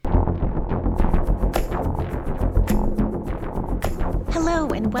Hello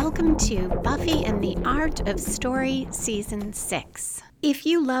and welcome to Buffy and the Art of Story Season 6. If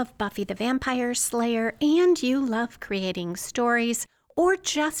you love Buffy the Vampire Slayer and you love creating stories or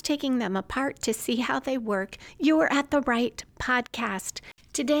just taking them apart to see how they work, you're at the right podcast.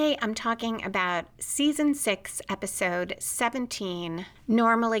 Today I'm talking about Season 6, Episode 17,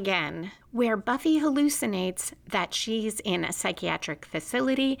 Normal Again, where Buffy hallucinates that she's in a psychiatric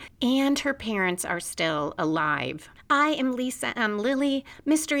facility and her parents are still alive. I am Lisa M. Lilly,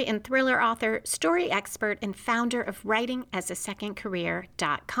 mystery and thriller author, story expert, and founder of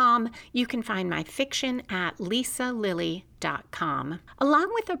writingasasecondcareer.com. You can find my fiction at lisalilly.com.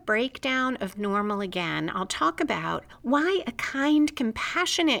 Along with a breakdown of Normal Again, I'll talk about why a kind,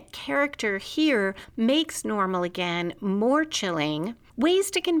 compassionate character here makes Normal Again more chilling,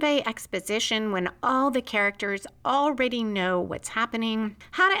 ways to convey exposition when all the characters already know what's happening,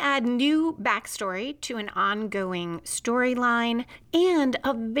 how to add new backstory to an ongoing storyline, and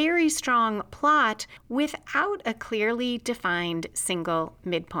a very strong plot without a clearly defined single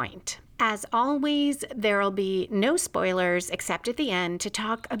midpoint. As always, there'll be no spoilers except at the end to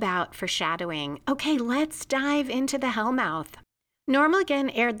talk about foreshadowing. Okay, let's dive into the Hellmouth. Normal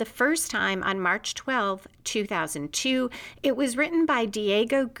Again aired the first time on March 12, 2002. It was written by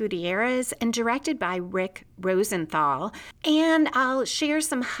Diego Gutierrez and directed by Rick Rosenthal. And I'll share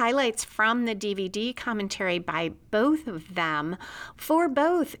some highlights from the DVD commentary by both of them. For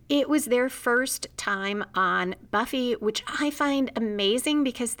both, it was their first time on Buffy, which I find amazing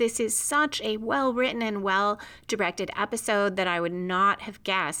because this is such a well-written and well-directed episode that I would not have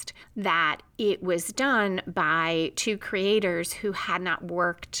guessed that it was done by two creators who had not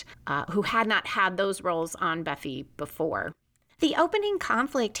had those roles on Buffy before. The opening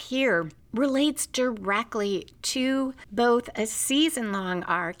conflict here relates directly to both a season-long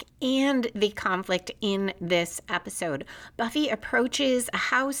arc and the conflict in this episode. Buffy approaches a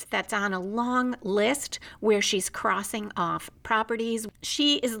house that's on a long list where she's crossing off properties.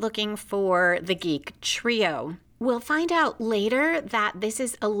 She is looking for the Geek Trio. We'll find out later that this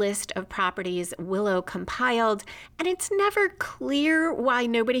is a list of properties Willow compiled, and it's never clear why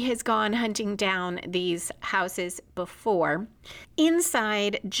nobody has gone hunting down these houses before.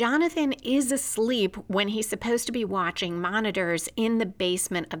 Inside, Jonathan is asleep when he's supposed to be watching monitors in the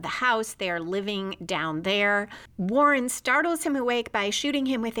basement of the house. They are living down there. Warren startles him awake by shooting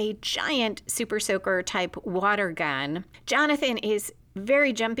him with a giant Super Soaker type water gun. Jonathan is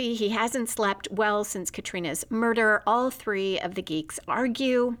very jumpy. He hasn't slept well since Katrina's murder. All three of the geeks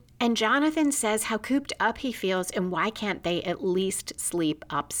argue, and Jonathan says how cooped up he feels and why can't they at least sleep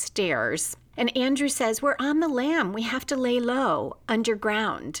upstairs. And Andrew says, "We're on the lam. We have to lay low,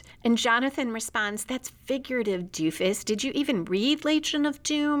 underground." And Jonathan responds, "That's figurative, doofus. Did you even read Legion of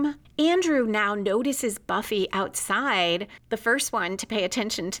Doom?" Andrew now notices Buffy outside, the first one to pay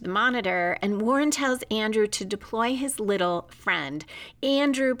attention to the monitor, and Warren tells Andrew to deploy his little friend.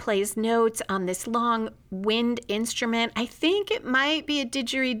 Andrew plays notes on this long wind instrument. I think it might be a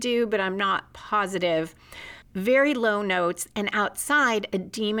didgeridoo, but I'm not positive. Very low notes, and outside, a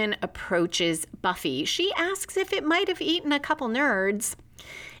demon approaches Buffy. She asks if it might have eaten a couple nerds.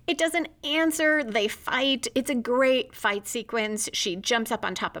 It doesn't answer. They fight. It's a great fight sequence. She jumps up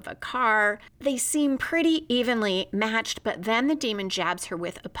on top of a car. They seem pretty evenly matched, but then the demon jabs her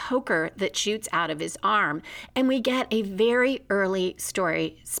with a poker that shoots out of his arm. And we get a very early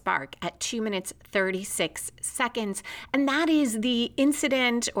story spark at 2 minutes 36 seconds. And that is the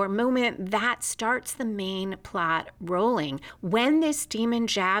incident or moment that starts the main plot rolling. When this demon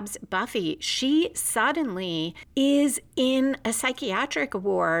jabs Buffy, she suddenly is in a psychiatric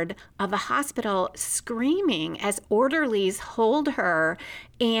ward of a hospital screaming as orderlies hold her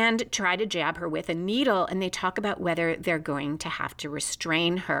and try to jab her with a needle, and they talk about whether they're going to have to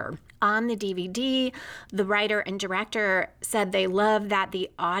restrain her. On the DVD, the writer and director said they love that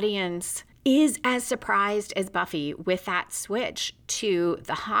the audience is as surprised as Buffy with that switch to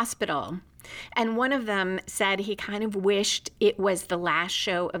the hospital. And one of them said he kind of wished it was the last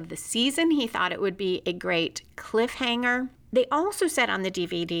show of the season. He thought it would be a great cliffhanger. They also said on the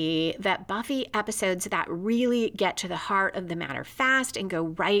DVD that Buffy episodes that really get to the heart of the matter fast and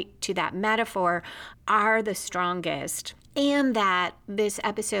go right to that metaphor are the strongest, and that this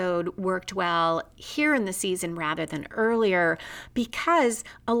episode worked well here in the season rather than earlier because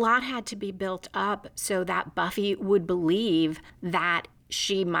a lot had to be built up so that Buffy would believe that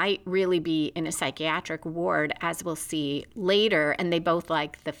she might really be in a psychiatric ward, as we'll see later, and they both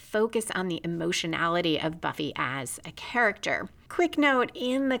like the focus on the emotionality of Buffy as a character. Quick note,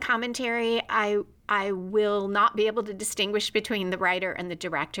 in the commentary, I I will not be able to distinguish between the writer and the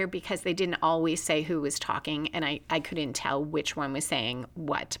director because they didn't always say who was talking, and I couldn't tell which one was saying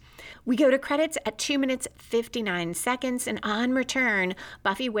what. We go to credits at 2 minutes 59 seconds, and on return,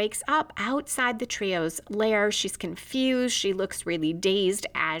 Buffy wakes up outside the trio's lair. She's confused. She looks really dazed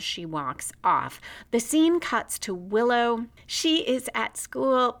as she walks off. The scene cuts to Willow. She is at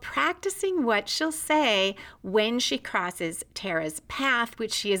school practicing what she'll say when she crosses Tara's path,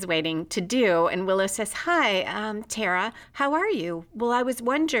 which she is waiting to do. And Willow says, "Hi, Tara, how are you? Well, I was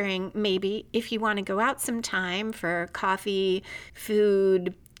wondering maybe if you want to go out sometime for coffee,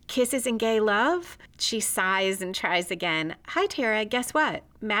 food, kisses, and gay love." She sighs and tries again. "Hi, Tara, guess what?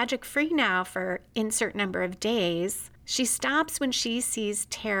 Magic free now for insert number of days." She stops when she sees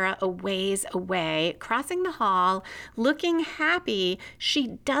Tara a ways away, crossing the hall, looking happy.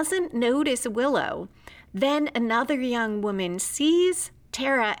 She doesn't notice Willow. Then another young woman sees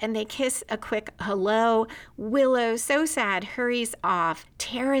Tara and they kiss a quick hello. Willow, so sad, hurries off.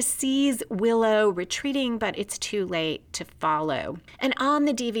 Tara sees Willow retreating, but it's too late to follow. And on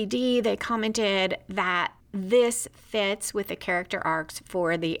the DVD, they commented that this fits with the character arcs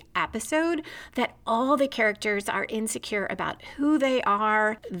for the episode, that all the characters are insecure about who they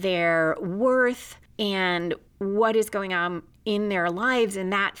are, their worth, and what is going on in their lives,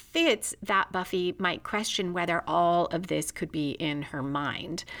 and that fits that Buffy might question whether all of this could be in her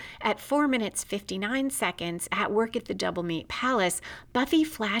mind. At 4 minutes 59 seconds, at work at the Double Meat Palace, Buffy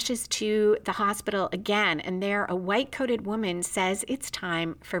flashes to the hospital again, and there a white-coated woman says it's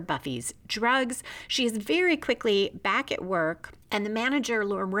time for Buffy's drugs. She is very quickly back at work, and the manager,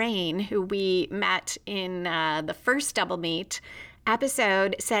 Lorraine, who we met in the first Double Meat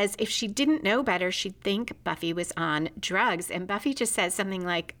episode, says if she didn't know better, she'd think Buffy was on drugs. And Buffy just says something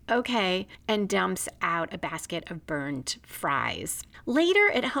like, "Okay," and dumps out a basket of burned fries.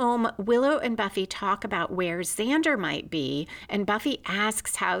 Later at home, Willow and Buffy talk about where Xander might be, and Buffy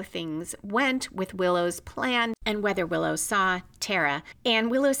asks how things went with Willow's plan and whether Willow saw Tara.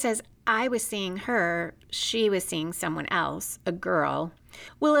 And Willow says, "I was seeing her. She was seeing someone else, a girl."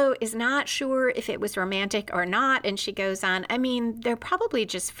 Willow is not sure if it was romantic or not, and she goes on, "I mean, they're probably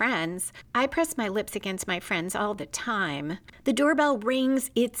just friends. I press my lips against my friends all the time." The doorbell rings.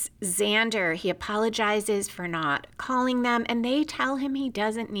 It's Xander. He apologizes for not calling them, and they tell him he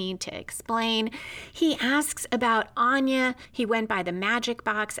doesn't need to explain. He asks about Anya. He went by the magic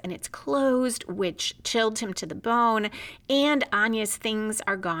box, and it's closed, which chilled him to the bone, and Anya's things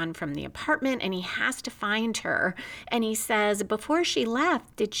are gone from the apartment, and he has to find her. And he says, before she left,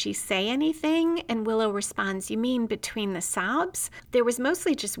 did she say anything? And Willow responds, "You mean between the sobs? There was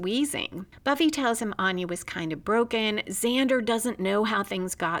mostly just wheezing." Buffy tells him Anya was kind of broken. Xander doesn't know how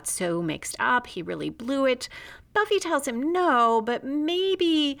things got so mixed up. He really blew it. Buffy tells him no, but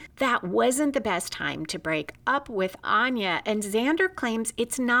maybe that wasn't the best time to break up with Anya. And Xander claims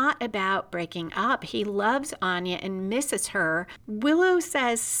it's not about breaking up. He loves Anya and misses her. Willow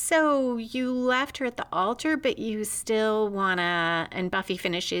says, "So you left her at the altar, but you still wanna," and Buffy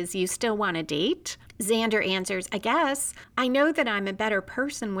finishes, "You still wanna date?" Xander answers, "I guess. I know that I'm a better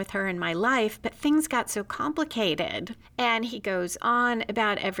person with her in my life, but things got so complicated." And he goes on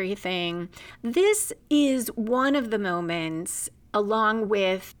about everything. This is one of the moments, along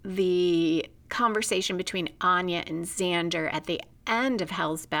with the conversation between Anya and Xander at the end of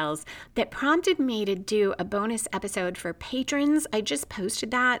Hell's Bells, that prompted me to do a bonus episode for patrons. I just posted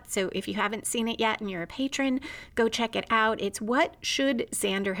that, so if you haven't seen it yet and you're a patron, go check it out. It's What Should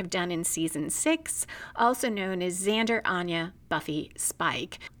Xander Have Done in Season 6, also known as Xander, Anya, Buffy,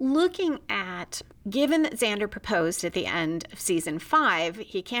 Spike. Looking at, given that Xander proposed at the end of Season 5,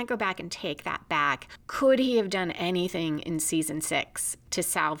 he can't go back and take that back. Could he have done anything in Season 6 to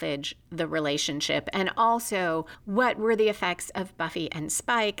salvage the relationship? And also, what were the effects of Buffy and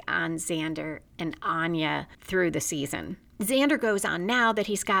Spike on Xander and Anya through the season? Xander goes on now that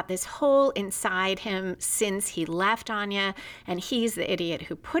he's got this hole inside him since he left Anya, and he's the idiot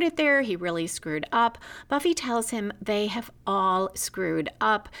who put it there. He really screwed up. Buffy tells him they have all screwed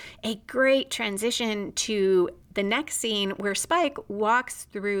up. A great transition to the next scene where Spike walks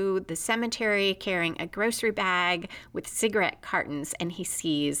through the cemetery carrying a grocery bag with cigarette cartons, and he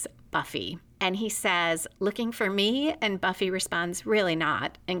sees Buffy. And he says, "Looking for me?" And Buffy responds, "Really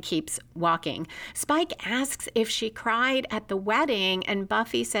not," and keeps walking. Spike asks if she cried at the wedding, and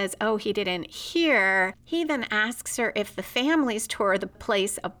Buffy says, "Oh, he didn't hear." He then asks her if the families tore the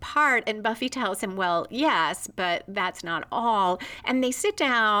place apart, and Buffy tells him, "Well, yes, but that's not all." And they sit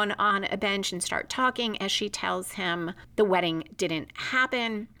down on a bench and start talking as she tells him the wedding didn't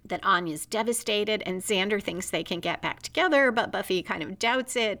happen. that Anya's devastated and Xander thinks they can get back together, but Buffy kind of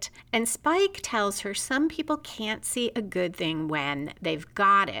doubts it. And Spike tells her some people can't see a good thing when they've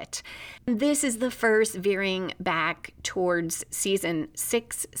got it. This is the first veering back towards season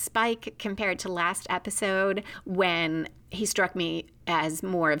 6 Spike compared to last episode, when he struck me as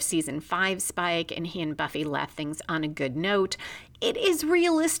more of season 5 Spike and he and Buffy left things on a good note. It is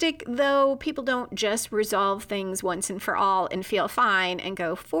realistic, though. People don't just resolve things once and for all and feel fine and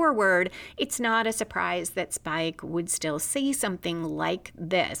go forward. It's not a surprise that Spike would still say something like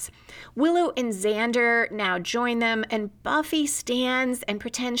this. Willow and Xander now join them, and Buffy stands and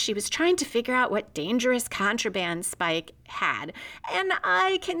pretends she was trying to figure out what dangerous contraband Spike had. And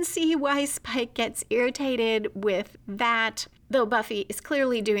I can see why Spike gets irritated with that. Though Buffy is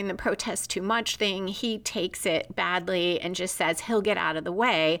clearly doing the protest too much thing, he takes it badly and just says he'll get out of the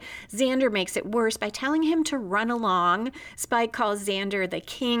way. Xander makes it worse by telling him to run along. Spike calls Xander the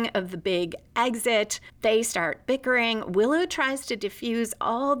king of the big exit. They start bickering. Willow tries to diffuse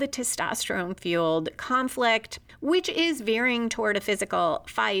all the testosterone-fueled conflict, which is veering toward a physical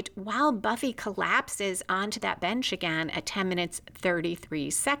fight, while Buffy collapses onto that bench again at 10 minutes 33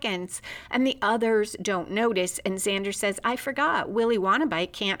 seconds, and the others don't notice, and Xander says, "I forgot. Willy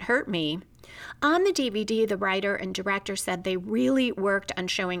Wannabite can't hurt me." On the DVD, the writer and director said they really worked on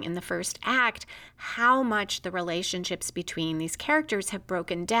showing in the first act how much the relationships between these characters have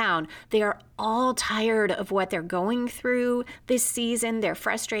broken down. They are all tired of what they're going through this season. They're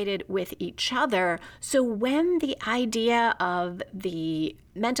frustrated with each other. So when the idea of the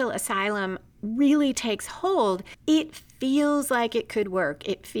mental asylum really takes hold, it feels like it could work.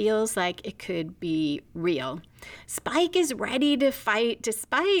 It feels like it could be real. Spike is ready to fight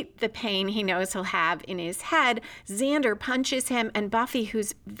despite the pain he knows he'll have in his head. Xander punches him, and Buffy,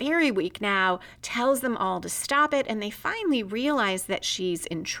 who's very weak now, tells them all to stop it, and they finally realize that she's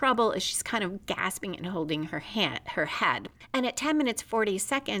in trouble as she's kind of gasping and holding her head. And at 10 minutes 40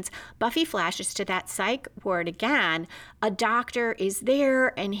 seconds, Buffy flashes to that psych ward again. A doctor is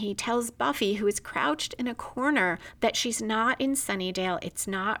there, and he tells Buffy, who is crouched in a corner, that she's not in Sunnydale. It's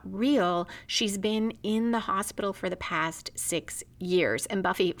not real. She's been in the hospital for the past 6 years. And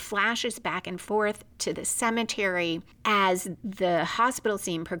Buffy flashes back and forth to the cemetery as the hospital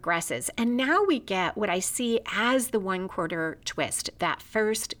scene progresses. And now we get what I see as the one-quarter twist, that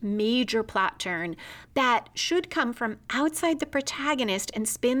first major plot turn that should come from outside the protagonist and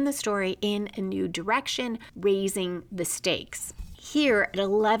spin the story in a new direction, raising the stakes. Here at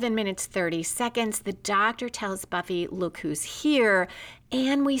 11 minutes 30 seconds, the doctor tells Buffy, "Look who's here."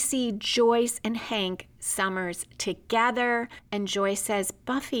 And we see Joyce and Hank Summers together. And Joyce says,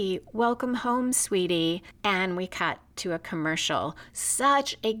 "Buffy, welcome home, sweetie." And we cut to a commercial.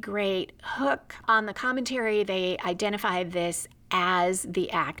 Such a great hook. On the commentary, they identify this as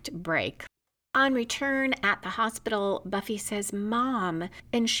the act break. On return at the hospital, Buffy says, "Mom,"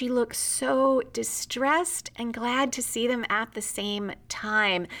 and she looks so distressed and glad to see them at the same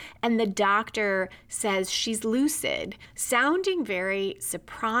time. And the doctor says she's lucid, sounding very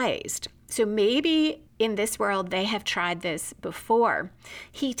surprised. So maybe in this world they have tried this before.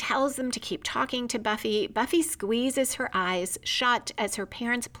 He tells them to keep talking to Buffy. Buffy squeezes her eyes shut as her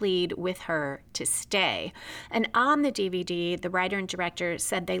parents plead with her to stay. And on the DVD, the writer and director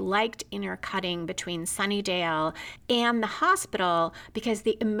said they liked intercutting between Sunnydale and the hospital because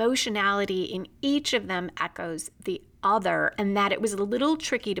the emotionality in each of them echoes the other, and that it was a little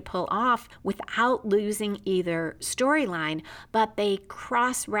tricky to pull off without losing either storyline, but they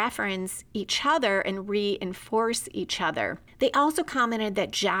cross-reference each other and reinforce each other. They also commented that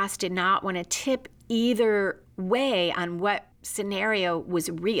Joss did not want to tip either way on what scenario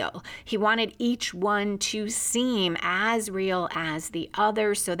was real. He wanted each one to seem as real as the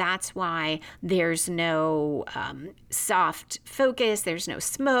other, so that's why there's no soft focus, there's no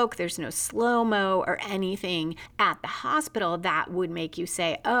smoke, there's no slow-mo or anything at the hospital that would make you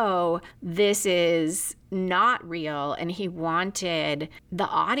say, oh, this is not real. And he wanted the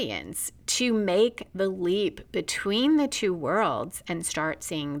audience to make the leap between the two worlds and start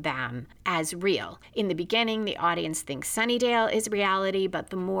seeing them as real. In the beginning, the audience thinks Sunnydale is reality, but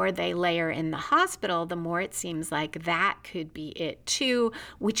the more they layer in the hospital, the more it seems like that could be it too,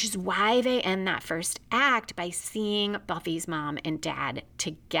 which is why they end that first act by seeing Buffy's mom and dad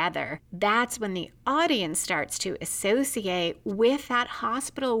together. That's when the audience starts to associate with that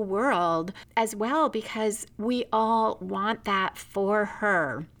hospital world as well, because we all want that for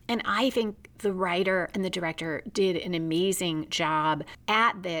her. And I think the writer and the director did an amazing job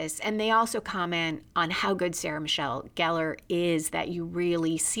at this. And they also comment on how good Sarah Michelle Gellar is, that you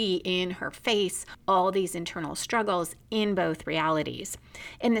really see in her face all these internal struggles in both realities.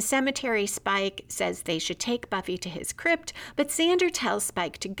 In the cemetery, Spike says they should take Buffy to his crypt, but Xander tells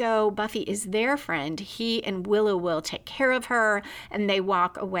Spike to go. Buffy is their friend. He and Willow will take care of her, and they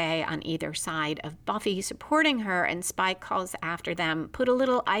walk away on either side of Buffy, supporting her, and Spike calls after them, "Put a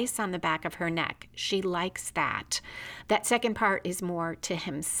little ice on the back of her neck. She likes that." That second part is more to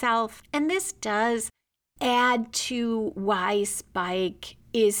himself, and this does add to why Spike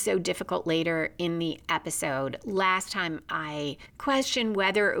is so difficult later in the episode. Last time I questioned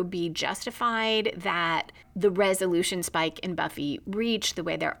whether it would be justified that the resolution Spike and Buffy reach, the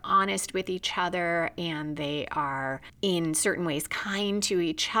way they're honest with each other and they are in certain ways kind to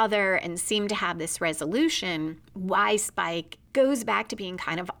each other and seem to have this resolution, why Spike goes back to being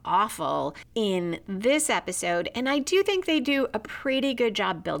kind of awful in this episode. And I do think they do a pretty good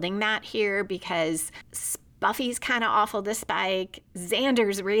job building that here, because Buffy's kind of awful to Spike,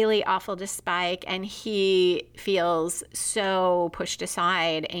 Xander's really awful to Spike, and he feels so pushed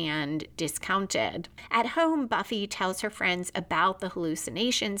aside and discounted. At home, Buffy tells her friends about the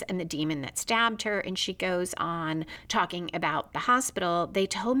hallucinations and the demon that stabbed her, and she goes on talking about the hospital. "They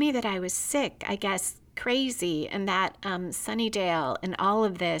told me that I was sick, I guess crazy, and that Sunnydale and all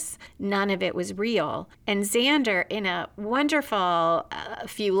of this, none of it was real." And Xander, in a wonderful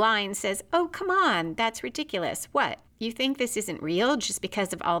few lines, says, "Oh, come on, that's ridiculous. What? You think this isn't real just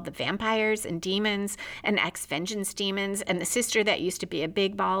because of all the vampires and demons and ex-vengeance demons and the sister that used to be a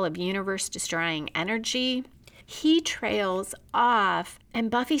big ball of universe-destroying energy?" He trails off, and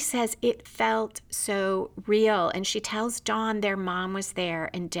Buffy says it felt so real. And she tells Dawn their mom was there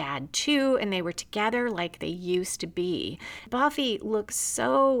and dad too, and they were together like they used to be. Buffy looks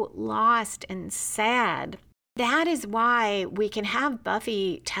so lost and sad. That is why we can have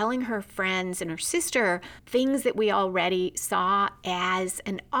Buffy telling her friends and her sister things that we already saw as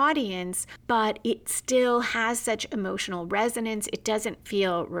an audience, but it still has such emotional resonance. It doesn't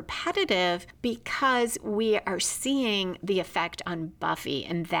feel repetitive because we are seeing the effect on Buffy,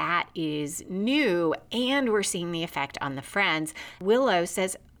 and that is new, and we're seeing the effect on the friends. Willow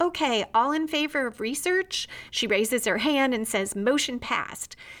says, "Okay, all in favor of research?" She raises her hand and says, "Motion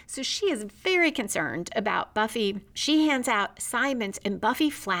passed." So she is very concerned about Buffy. She hands out assignments, and Buffy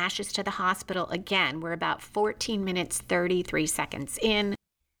flashes to the hospital again. We're about 14 minutes, 33 seconds in.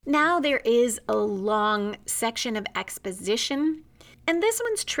 Now there is a long section of exposition. And this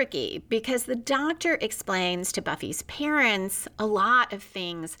one's tricky because the doctor explains to Buffy's parents a lot of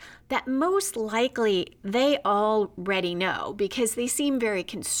things that most likely they already know because they seem very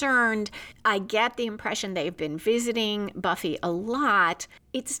concerned. I get the impression they've been visiting Buffy a lot.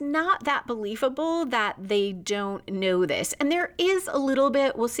 It's not that believable that they don't know this. And there is a little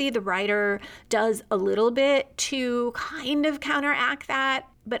bit, we'll see the writer does a little bit to kind of counteract that.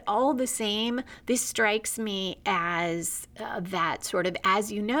 But all the same, this strikes me as that sort of,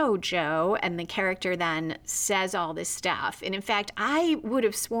 "as you know, Joe," and the character then says all this stuff. And in fact, I would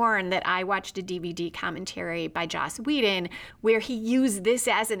have sworn that I watched a DVD commentary by Joss Whedon where he used this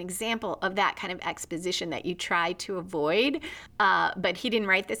as an example of that kind of exposition that you try to avoid. But he didn't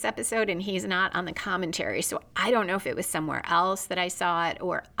write this episode and he's not on the commentary. So I don't know if it was somewhere else that I saw it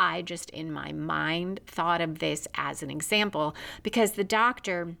or I just in my mind thought of this as an example, because the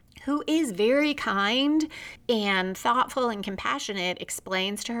doctor, who is very kind and thoughtful and compassionate,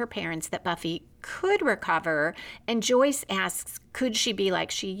 explains to her parents that Buffy could recover, and Joyce asks, could she be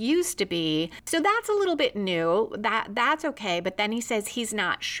like she used to be? So that's a little bit new. That's okay, but then he says he's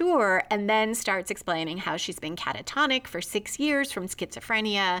not sure, and then starts explaining how she's been catatonic for 6 years from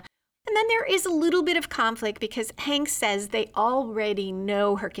schizophrenia. And then there is a little bit of conflict because Hank says they already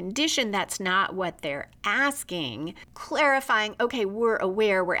know her condition. That's not what they're asking. Clarifying, okay, we're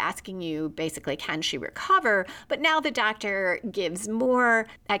aware, we're asking you basically, can she recover? But now the doctor gives more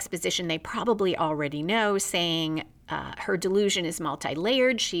exposition they probably already know, saying her delusion is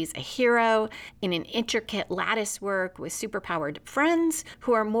multi-layered. She's a hero in an intricate lattice work with superpowered friends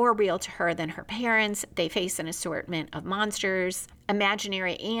who are more real to her than her parents. They face an assortment of monsters,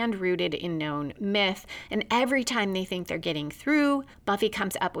 imaginary and rooted in known myth. And every time they think they're getting through, Buffy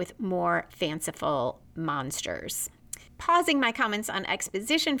comes up with more fanciful monsters. Pausing my comments on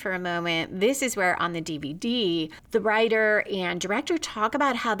exposition for a moment, this is where on the DVD, the writer and director talk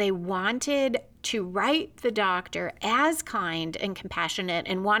about how they wanted to write the doctor as kind and compassionate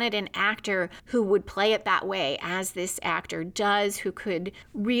and wanted an actor who would play it that way, as this actor does, who could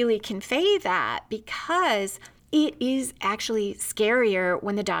really convey that, because it is actually scarier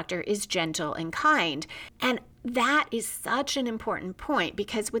when the doctor is gentle and kind. And that is such an important point,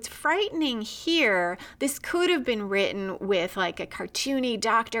 because what's frightening here, this could have been written with like a cartoony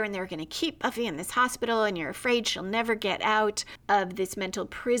doctor and they're going to keep Buffy in this hospital and you're afraid she'll never get out of this mental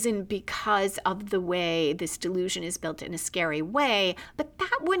prison because of the way this delusion is built in a scary way. But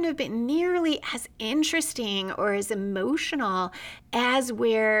that wouldn't have been nearly as interesting or as emotional as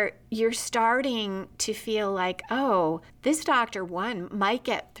where you're starting to feel like, oh, this Dr. One might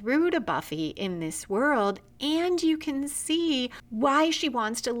get through to Buffy in this world, and you can see why she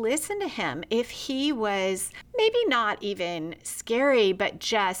wants to listen to him. If he was maybe not even scary, but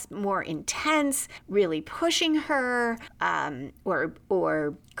just more intense, really pushing her,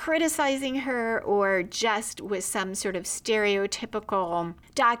 or criticizing her, or just was some sort of stereotypical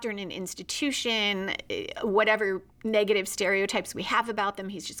doctor in an institution, whatever negative stereotypes we have about them,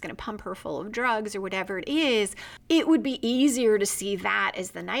 he's just going to pump her full of drugs or whatever it is, it would be easier to see that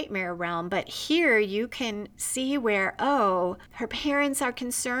as the nightmare realm. But here you can see where, oh, her parents are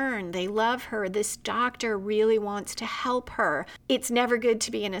concerned. They love her. This doctor really wants to help her. It's never good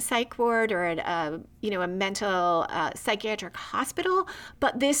to be in a psych ward or at a mental psychiatric hospital,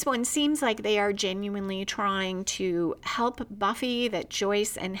 but this one seems like they are genuinely trying to help Buffy, that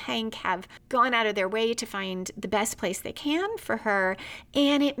Joyce and Hank have gone out of their way to find the best place they can for her.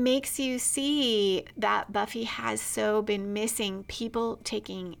 And it makes you see that Buffy has so been missing people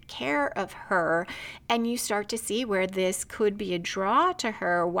taking care of her. And you start to see where this could be a draw to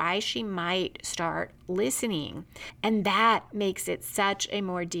her, why she might start listening. And that makes it such a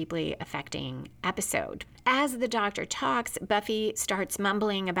more deeply affecting episode. As the doctor talks, Buffy starts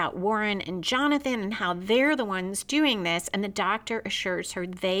mumbling about Warren and Jonathan and how they're the ones doing this, and the doctor assures her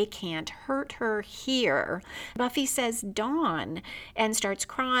they can't hurt her here. Buffy says Dawn and starts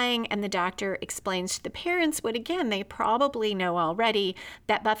crying, and the doctor explains to the parents what, again, they probably know already,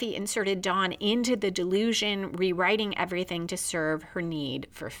 that Buffy inserted Dawn into the delusion, rewriting everything to serve her need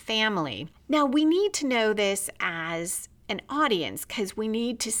for family. Now, we need to know this as an audience, because we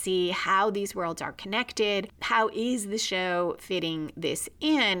need to see how these worlds are connected. How is the show fitting this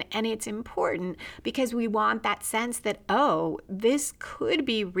in? And it's important because we want that sense that, oh, this could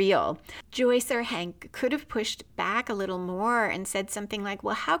be real. Joyce or Hank could have pushed back a little more and said something like,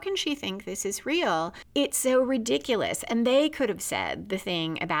 well, how can she think this is real? It's so ridiculous. And they could have said the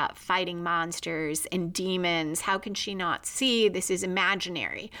thing about fighting monsters and demons. How can she not see this is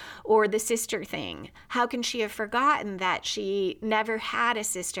imaginary? Or the sister thing. How can she have forgotten that she never had a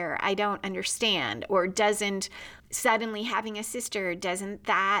sister? I don't understand. Or doesn't suddenly having a sister, doesn't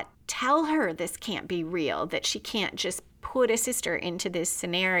that tell her this can't be real, that she can't just put a sister into this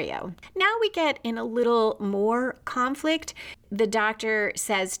scenario? Now we get in a little more conflict. The doctor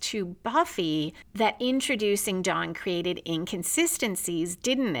says to Buffy that introducing Dawn created inconsistencies,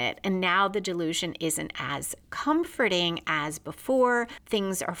 didn't it? And now the delusion isn't as comforting as before.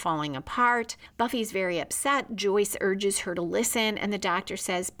 Things are falling apart. Buffy's very upset. Joyce urges her to listen, and the doctor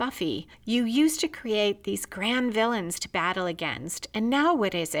says, Buffy, you used to create these grand villains to battle against, and now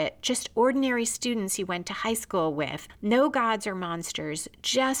what is it? Just ordinary students you went to high school with. No gods or monsters,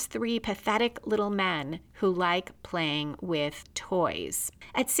 just three pathetic little men who like playing with toys.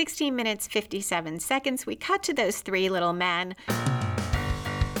 At 16 minutes 57 seconds, we cut to those three little men.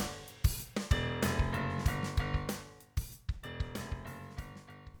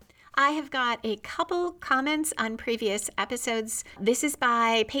 I have got a couple comments on previous episodes. This is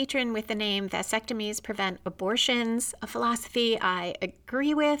by patron with the name Vasectomies Prevent Abortions, a philosophy I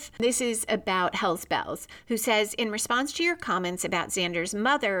agree with. This is about Hell's Bells, who says, in response to your comments about Xander's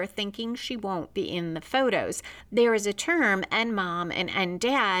mother thinking she won't be in the photos, there is a term, N-mom and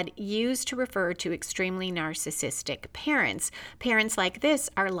N-dad, used to refer to extremely narcissistic parents. Parents like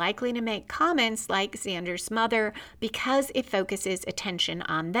this are likely to make comments like Xander's mother because it focuses attention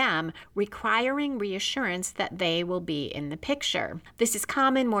on them, requiring reassurance that they will be in the picture. This is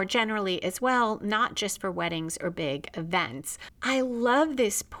common more generally as well, not just for weddings or big events. I love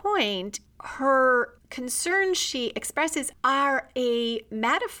this point. Her concerns she expresses are a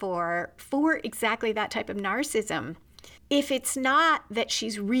metaphor for exactly that type of narcissism. If it's not that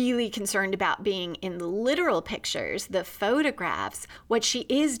she's really concerned about being in the literal pictures, the photographs, what she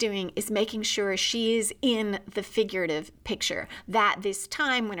is doing is making sure she is in the figurative picture, that this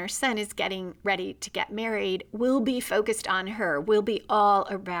time when her son is getting ready to get married will be focused on her, will be all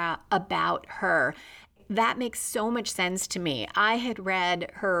about her. that makes so much sense to me. I had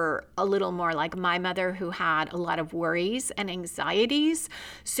read her a little more like my mother, who had a lot of worries and anxieties.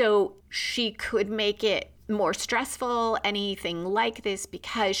 So she could make it more stressful, anything like this,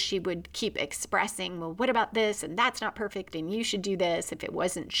 because she would keep expressing, well, what about this? And that's not perfect. And you should do this, if it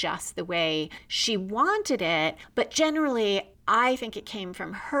wasn't just the way she wanted it. But generally, I think it came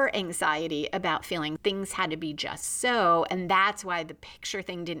from her anxiety about feeling things had to be just so. And that's why the picture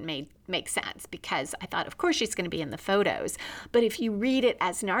thing didn't make sense, because I thought, of course, she's going to be in the photos. But if you read it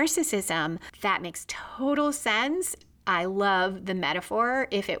as narcissism, that makes total sense. I love the metaphor,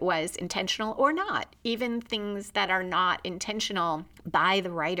 if it was intentional or not. Even things that are not intentional by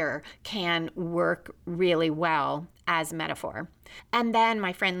the writer can work really well as metaphor. And then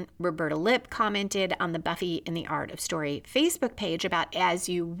my friend Roberta Lipp commented on the Buffy in the Art of Story Facebook page about As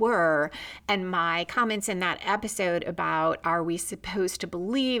You Were, and my comments in that episode about, are we supposed to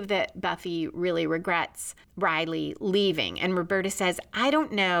believe that Buffy really regrets Riley leaving? And Roberta says, I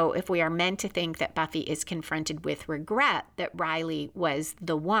don't know if we are meant to think that Buffy is confronted with regret that Riley was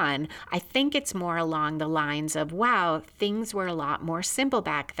the one. I think it's more along the lines of, wow, things were a lot more simple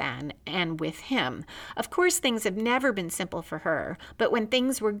back then and with him. Of course, things have never been simple for her, but when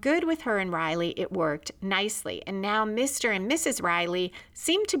things were good with her and Riley, it worked nicely. And now Mr. and Mrs. Riley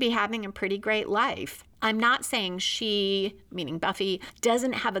seem to be having a pretty great life. I'm not saying she, meaning Buffy,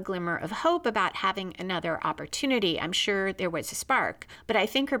 doesn't have a glimmer of hope about having another opportunity. I'm sure there was a spark, but I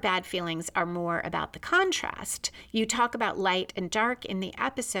think her bad feelings are more about the contrast. You talk about light and dark in the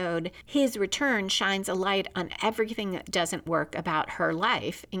episode. His return shines a light on everything that doesn't work about her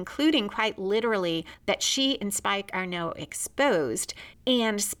life, including quite literally that she and Spike are now exposed.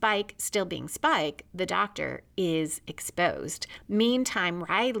 And Spike, still being Spike, the doctor, is exposed. Meantime,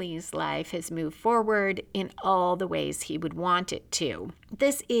 Riley's life has moved forward in all the ways he would want it to.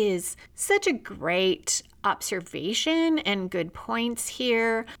 This is such a great observation and good points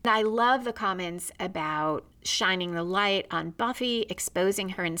here. I love the comments about shining the light on Buffy, exposing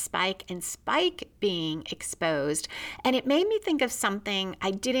her and Spike being exposed. And it made me think of something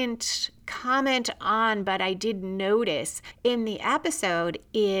I didn't comment on, but I did notice in the episode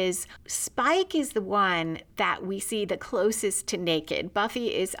is Spike is the one that we see the closest to naked.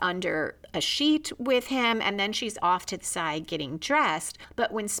 Buffy is under a sheet with him, and then she's off to the side getting dressed.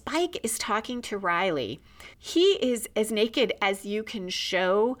 But when Spike is talking to Riley, he is as naked as you can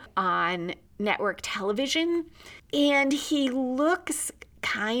show on network television, and he looks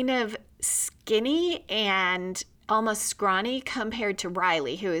kind of skinny and almost scrawny compared to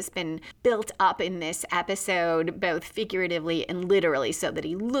Riley, who has been built up in this episode, both figuratively and literally, so that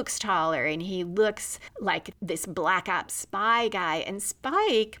he looks taller and he looks like this black ops spy guy. And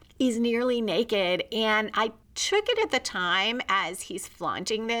Spike is nearly naked, and I took it at the time as he's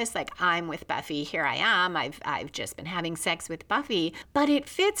flaunting this, like, I'm with Buffy, here I am, I've just been having sex with Buffy. But it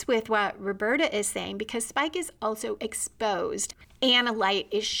fits with what Roberta is saying, because Spike is also exposed and a light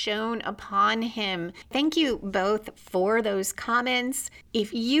is shown upon him. Thank you both for those comments.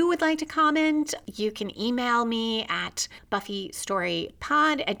 If you would like to comment, you can email me at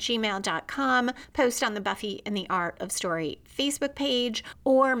buffystorypod@gmail.com, post on the Buffy and the Art of Story Facebook page,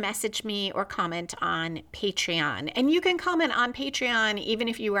 or message me or comment on Patreon. And you can comment on Patreon even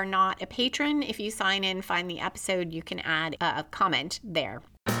if you are not a patron. If you sign in, find the episode, you can add a comment there.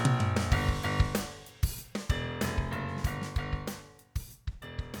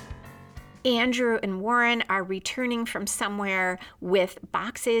 Andrew and Warren are returning from somewhere with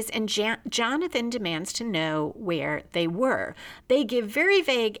boxes, and Jonathan demands to know where they were. They give very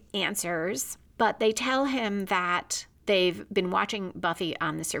vague answers, but they tell him that they've been watching Buffy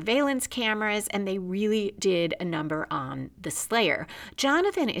on the surveillance cameras, and they really did a number on the Slayer.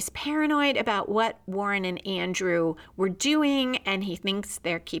 Jonathan is paranoid about what Warren and Andrew were doing, and he thinks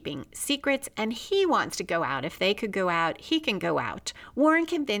they're keeping secrets, and he wants to go out. If they could go out, he can go out. Warren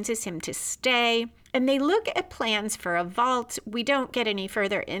convinces him to stay, and they look at plans for a vault. We don't get any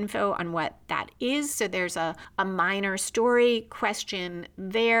further info on what that is, so there's a minor story question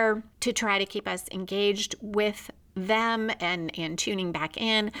there to try to keep us engaged with them and tuning back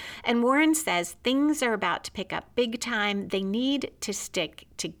in. And Warren says things are about to pick up big time. They need to stick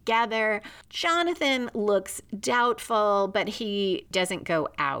together. Jonathan looks doubtful, but he doesn't go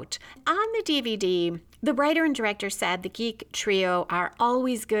out. On the DVD, The writer and director said the geek trio are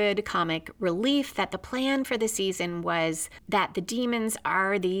always good comic relief, that the plan for the season was that the demons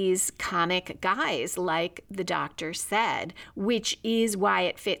are these comic guys, like the doctor said, which is why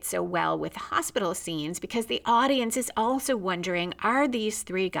it fits so well with hospital scenes, because the audience is also wondering, are these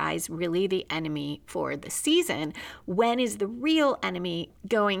three guys really the enemy for the season? When is the real enemy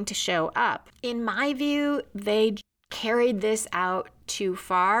going to show up? In my view, they carried this out too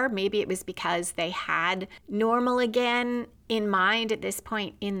far. Maybe it was because they had normal again in mind at this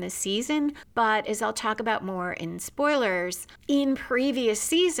point in the season. But as I'll talk about more in spoilers, in previous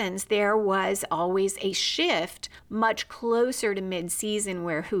seasons, there was always a shift much closer to mid-season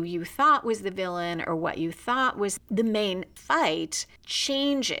where who you thought was the villain or what you thought was the main fight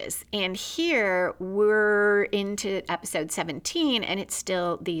changes. And here we're into episode 17 and it's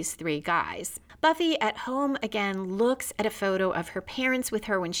still these three guys. Buffy at home again looks at a photo of her parents with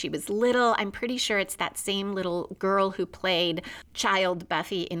her when she was little. I'm pretty sure it's that same little girl who played child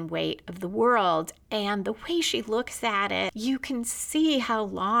Buffy in Weight of the World. And the way she looks at it, you can see how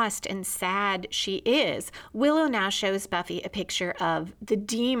lost and sad she is. Willow now shows Buffy a picture of the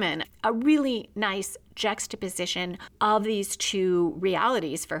demon, a really nice juxtaposition of these two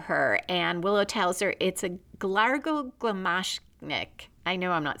realities for her. And Willow tells her it's a Glargoglamashnik. I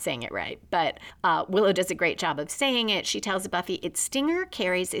know I'm not saying it right, but Willow does a great job of saying it. She tells Buffy its stinger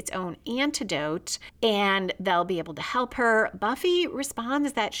carries its own antidote and they'll be able to help her. Buffy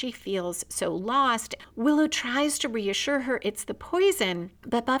responds that she feels so lost. Willow tries to reassure her it's the poison,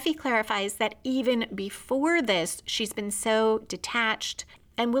 but Buffy clarifies that even before this, she's been so detached.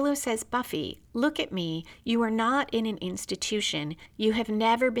 And Willow says, Buffy, look at me. You are not in an institution. You have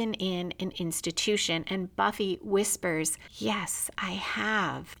never been in an institution. And Buffy whispers, yes, I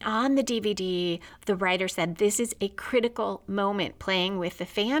have. On the DVD, the writer said this is a critical moment playing with the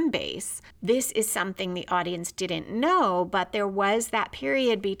fan base. This is something the audience didn't know, but there was that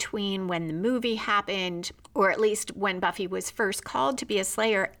period between when the movie happened, or at least when Buffy was first called to be a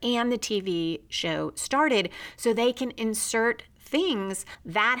Slayer, and the TV show started, so they can insert things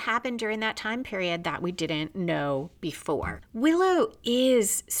that happened during that time period that we didn't know before. Willow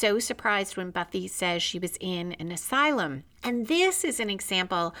is so surprised when Buffy says she was in an asylum. And this is an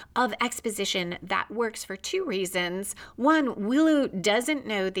example of exposition that works for two reasons. One, Willow doesn't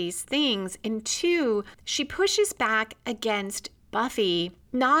know these things. And two, she pushes back against Buffy,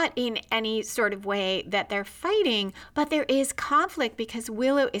 not in any sort of way that they're fighting, but there is conflict because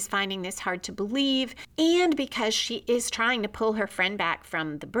Willow is finding this hard to believe and because she is trying to pull her friend back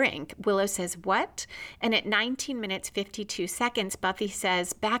from the brink. Willow says, what? And at 19 minutes, 52 seconds, Buffy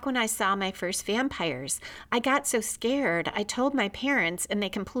says, back when I saw my first vampires, I got so scared. I told my parents and they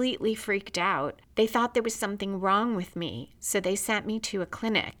completely freaked out. They thought there was something wrong with me, so they sent me to a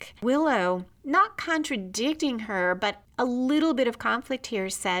clinic. Willow, not contradicting her, but a little bit of conflict here,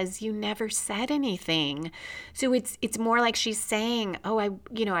 says you never said anything. So it's more like she's saying, oh,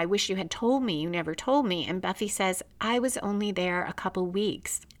 I wish you had told me. You never told me. And Buffy says, I was only there a couple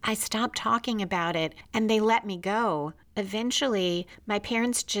weeks. I stopped talking about it and they let me go. Eventually, my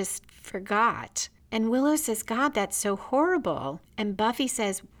parents just forgot. And Willow says, God, that's so horrible. And Buffy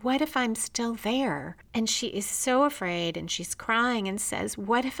says, what if I'm still there? And she is so afraid and she's crying and says,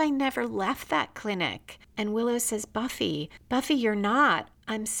 what if I never left that clinic? And Willow says, Buffy, you're not.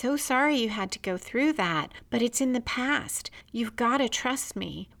 I'm so sorry you had to go through that, but it's in the past. You've got to trust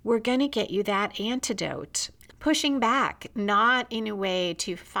me. We're going to get you that antidote. Pushing back, not in a way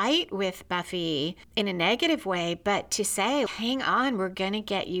to fight with Buffy in a negative way, but to say, hang on, we're going to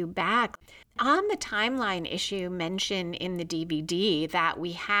get you back. On the timeline issue mentioned in the DVD that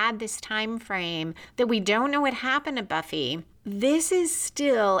we had this time frame that we don't know what happened to Buffy, this is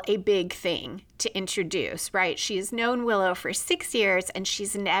still a big thing to introduce, right? She has known Willow for 6 years and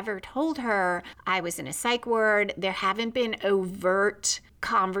she's never told her, I was in a psych ward. There haven't been overt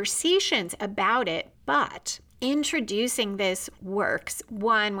conversations about it, but introducing this works.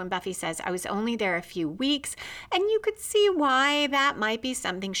 One, when Buffy says, I was only there a few weeks, and you could see why that might be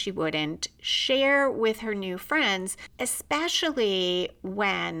something she wouldn't share with her new friends, especially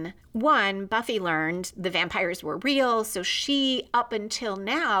when, one, Buffy learned the vampires were real, so she, up until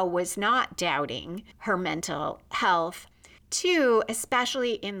now, was not doubting her mental health. Two,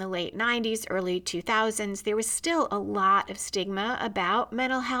 especially in the late 90s, early 2000s, there was still a lot of stigma about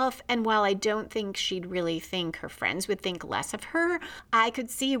mental health. And while I don't think she'd really think her friends would think less of her, I could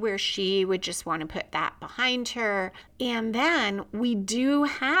see where she would just want to put that behind her. And then we do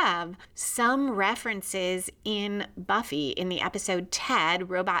have some references in Buffy in the episode Ted,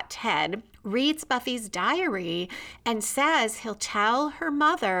 Robot Ted, reads Buffy's diary and says he'll tell her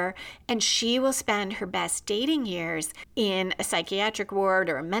mother and she will spend her best dating years in a psychiatric ward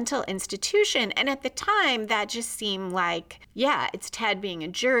or a mental institution. And at the time, that just seemed like, yeah, it's Ted being a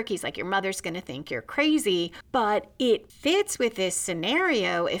jerk. He's like, your mother's going to think you're crazy. But it fits with this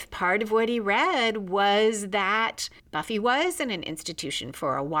scenario if part of what he read was that Buffy was in an institution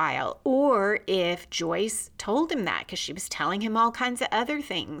for a while, or if Joyce told him that because she was telling him all kinds of other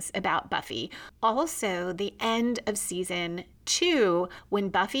things about Buffy. Also, the end of season 2, when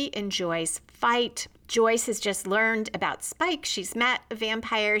Buffy and Joyce fight, Joyce has just learned about Spike. She's met a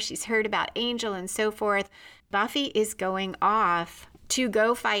vampire. She's heard about Angel and so forth. Buffy is going off to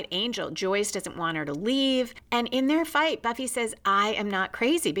go fight Angel. Joyce doesn't want her to leave. And in their fight, Buffy says, I am not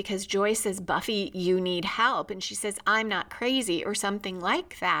crazy, because Joyce says, Buffy, you need help. And she says, I'm not crazy, or something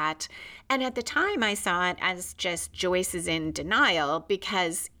like that. And at the time, I saw it as just Joyce is in denial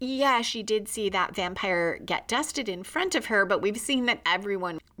because, yeah, she did see that vampire get dusted in front of her, but we've seen that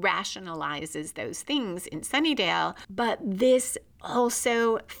everyone rationalizes those things in Sunnydale. But this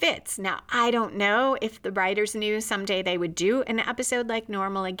also fits. Now, I don't know if the writers knew someday they would do an episode like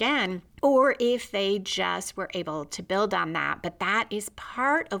Normal again, or if they just were able to build on that. But that is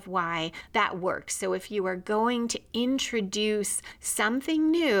part of why that works. So if you are going to introduce something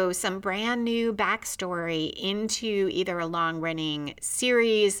new, some brand new backstory into either a long-running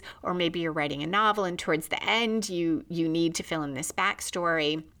series, or maybe you're writing a novel and towards the end you need to fill in this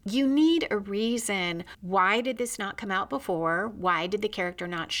backstory, you need a reason. Why did this not come out before? Why did the character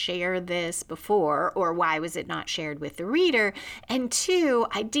not share this before? Or why was it not shared with the reader? And 2,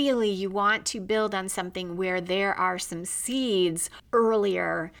 ideally, you want to build on something where there are some seeds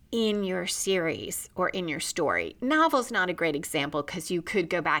earlier in your series or in your story. Novel's not a great example because you could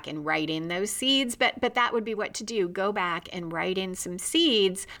go back and write in those seeds, but that would be what to do. Go back and write in some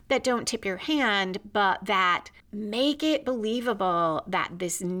seeds that don't tip your hand, but that make it believable that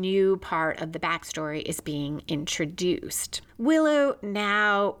this new part of the backstory is being introduced. Willow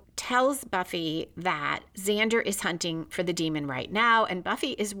now tells Buffy that Xander is hunting for the demon right now, and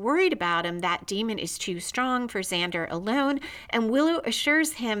Buffy is worried about him. That demon is too strong for Xander alone, and Willow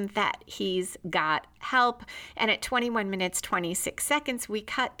assures him that he's got help. And at 21 minutes, 26 seconds, we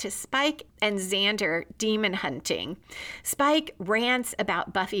cut to Spike and Xander demon hunting. Spike rants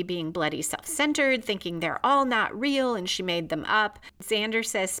about Buffy being bloody self-centered, thinking they're all not real and she made them up. Xander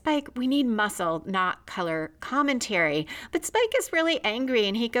says, Spike, we need muscle, not color commentary. But Spike is really angry,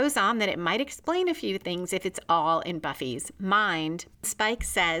 and he goes on that it might explain a few things if it's all in Buffy's mind. Spike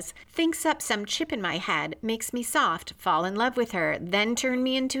says, thinks up some chip in my head, makes me soft, fall in love with her, then turn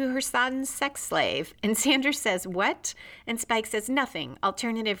me into her son's sex slave. And Xander says, what? And Spike says, nothing,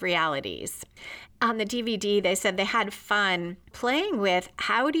 alternative realities. On the DVD, they said they had fun playing with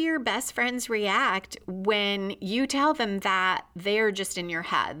how do your best friends react when you tell them that they're just in your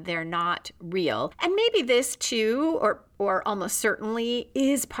head, they're not real. And maybe this too, or almost certainly,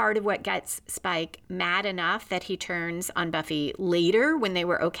 is part of what gets Spike mad enough that he turns on Buffy later when they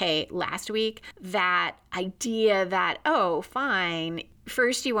were okay last week. That idea that, oh, fine,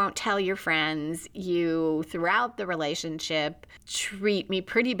 first you won't tell your friends, you, throughout the relationship, treat me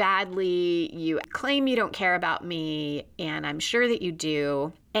pretty badly, you claim you don't care about me, and I'm sure that you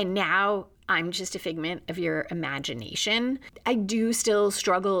do, and now I'm just a figment of your imagination. I do still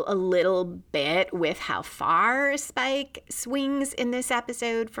struggle a little bit with how far Spike swings in this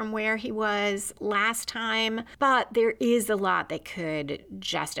episode from where he was last time, but there is a lot that could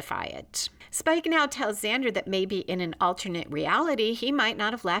justify it. Spike now tells Xander that maybe in an alternate reality, he might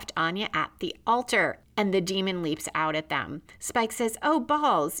not have left Anya at the altar, and the demon leaps out at them. Spike says, oh,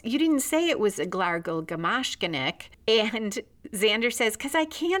 balls, you didn't say it was a Glargul Gamashkanik. And Xander says, because I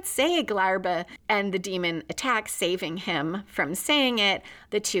can't say a Glarba, and the demon attacks, saving him from saying it.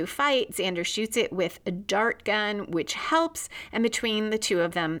 The two fight. Xander shoots it with a dart gun, which helps, and between the two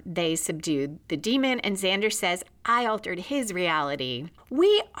of them, they subdued the demon, and Xander says, I altered his reality.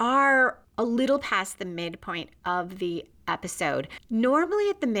 We are a little past the midpoint of the episode. Normally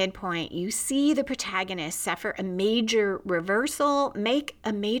at the midpoint, you see the protagonist suffer a major reversal, make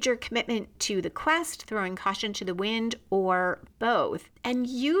a major commitment to the quest, throwing caution to the wind, or both. And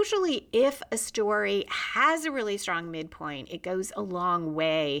usually if a story has a really strong midpoint, it goes a long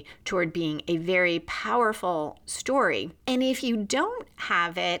way toward being a very powerful story. And if you don't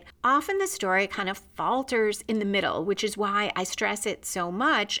have it, often the story kind of falters in the middle, which is why I stress it so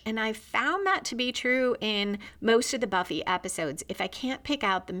much. And I've found that to be true in most of the Buffy episodes. If I can't pick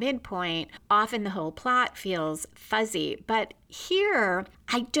out the midpoint, often the whole plot feels fuzzy. But here,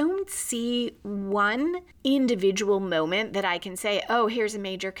 I don't see one individual moment that I can say, oh, here's a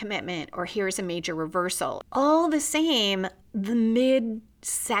major commitment or here's a major reversal. All the same, the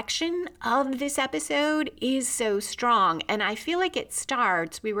mid-section of this episode is so strong. And I feel like it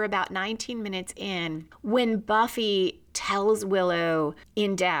starts, we were about 19 minutes in, when Buffy tells Willow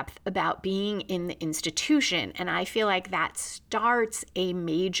in depth about being in the institution. And I feel like that starts a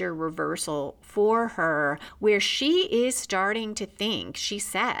major reversal for her where she is starting to think, she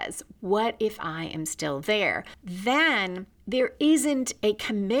says, what if I am still there? Then there isn't a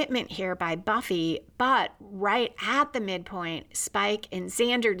commitment here by Buffy, but right at the midpoint, Spike and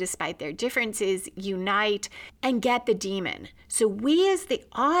Xander, despite their differences, unite and get the demon. So we as the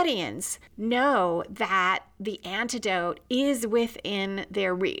audience know that the antidote is within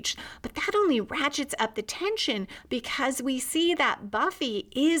their reach. But that only ratchets up the tension because we see that Buffy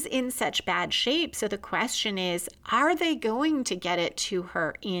is in such bad shape. So the question is, are they going to get it to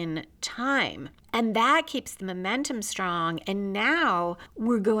her in time? And that keeps the momentum strong. And now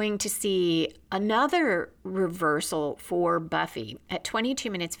we're going to see another reversal for Buffy at 22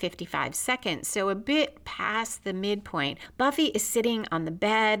 minutes 55 seconds. So a bit past the midpoint. Buffy is sitting on the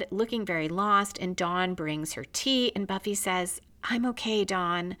bed looking very lost, and Dawn brings her tea, and Buffy says, I'm okay,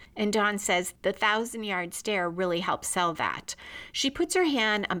 Dawn. And Dawn says, the 1,000-yard stare really helps sell that. She puts her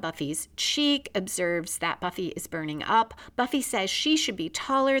hand on Buffy's cheek, observes that Buffy is burning up. Buffy says she should be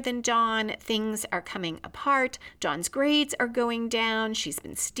taller than Dawn. Things are coming apart. Dawn's grades are going down. She's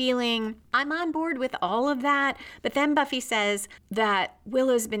been stealing. I'm on board with all of that. But then Buffy says that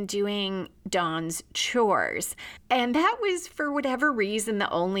Willow's been doing Dawn's chores. And that was, for whatever reason,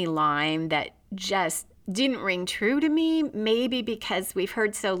 the only line that just didn't ring true to me, maybe because we've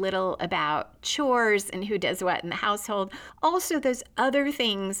heard so little about chores and who does what in the household. Also, those other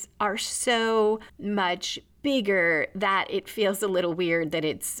things are so much bigger that it feels a little weird that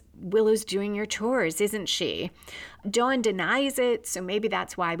it's Willow's doing your chores, isn't she? Dawn denies it, so maybe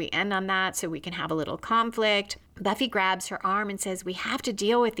that's why we end on that, so we can have a little conflict. Buffy grabs her arm and says, we have to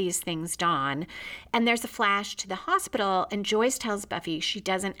deal with these things, Dawn. And there's a flash to the hospital, and Joyce tells Buffy she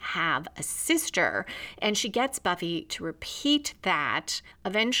doesn't have a sister. And she gets Buffy to repeat that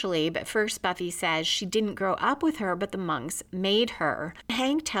eventually, but first Buffy says she didn't grow up with her, but the monks made her.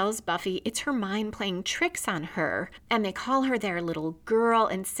 Hank tells Buffy it's her mind playing tricks on her, and they call her their little girl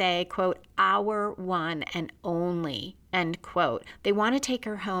and say, quote, our one and only, end quote. They want to take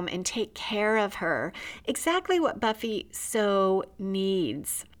her home and take care of her. Exactly what Buffy so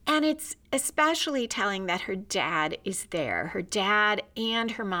needs. And it's especially telling that her dad is there. Her dad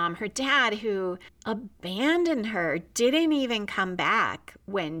and her mom. Her dad, who abandoned her, didn't even come back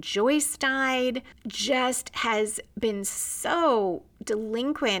when Joyce died, just has been so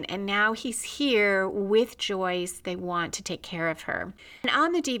delinquent, and now he's here with Joyce. They want to take care of her. And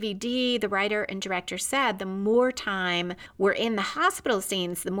on the DVD, the writer and director said the more time we're in the hospital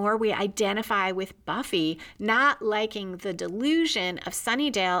scenes, the more we identify with Buffy, not liking the delusion of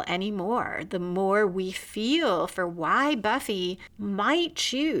Sunnydale anymore. The more we feel for why Buffy might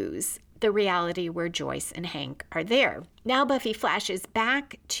choose the reality where Joyce and Hank are there. Now Buffy flashes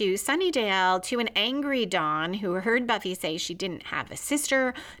back to Sunnydale to an angry Dawn who heard Buffy say she didn't have a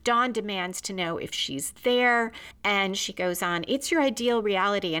sister. Dawn demands to know if she's there, and she goes on, it's your ideal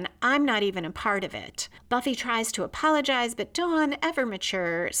reality and I'm not even a part of it. Buffy tries to apologize, but Dawn, ever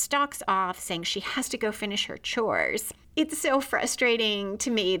mature, stalks off saying she has to go finish her chores. It's so frustrating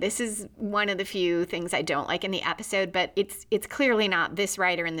to me. This is one of the few things I don't like in the episode, but it's clearly not this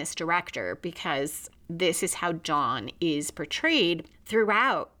writer and this director, because this is how Dawn is portrayed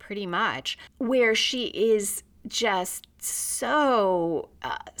throughout, pretty much, where she is just so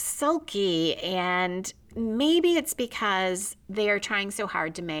sulky, and maybe it's because they are trying so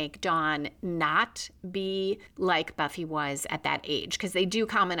hard to make Dawn not be like Buffy was at that age, because they do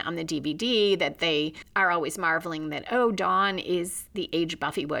comment on the DVD that they are always marveling that, oh, Dawn is the age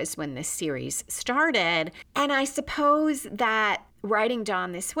Buffy was when this series started. And I suppose that writing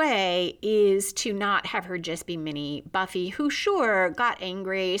Dawn this way is to not have her just be mini Buffy, who sure got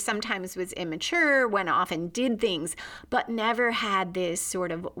angry, sometimes was immature, went off and did things, but never had this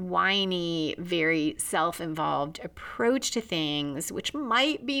sort of whiny, very self-involved approach to things, which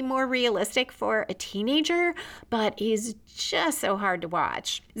might be more realistic for a teenager, but is just so hard to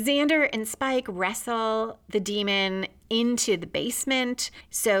watch. Xander and Spike wrestle the demon into the basement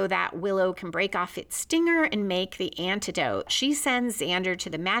so that Willow can break off its stinger and make the antidote. She sends Xander to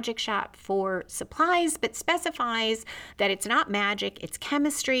the magic shop for supplies, but specifies that it's not magic, it's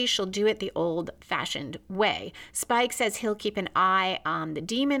chemistry. She'll do it the old-fashioned way. Spike says he'll keep an eye on the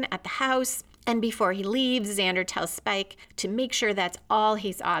demon at the house. And before he leaves, Xander tells Spike to make sure that's all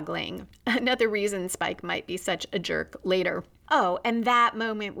he's ogling. Another reason Spike might be such a jerk later. Oh, and that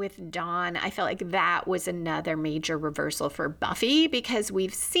moment with Dawn, I felt like that was another major reversal for Buffy, because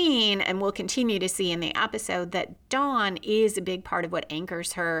we've seen and will continue to see in the episode that Dawn is a big part of what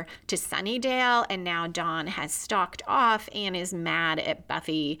anchors her to Sunnydale, and now Dawn has stalked off and is mad at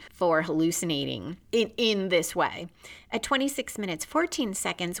Buffy for hallucinating in this way. At 26 minutes, 14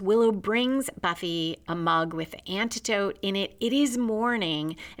 seconds, Willow brings Buffy a mug with the antidote in it. It is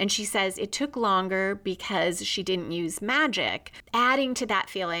morning, and she says it took longer because she didn't use magic, adding to that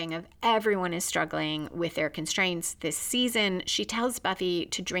feeling of everyone is struggling with their constraints this season. She tells Buffy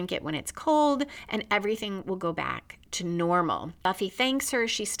to drink it when it's cold, and everything will go back to normal. Buffy thanks her.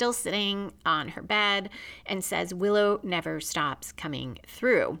 She's still sitting on her bed and says Willow never stops coming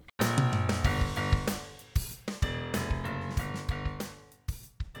through.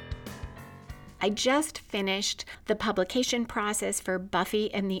 I just finished the publication process for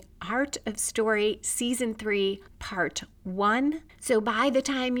Buffy and the Art of Story Season 3, Part 1. So by the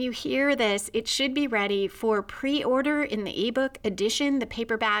time you hear this, it should be ready for pre-order in the ebook edition. The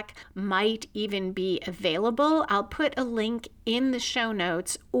paperback might even be available. I'll put a link in the show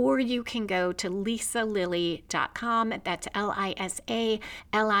notes, or you can go to lisalilly.com. That's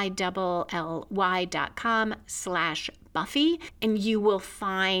lisally.com/Buffy, and you will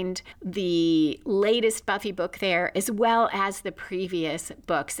find the latest Buffy book there, as well as the previous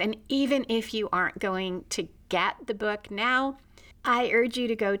books. And even if you aren't going to get the book now, I urge you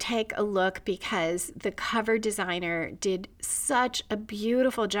to go take a look, because the cover designer did such a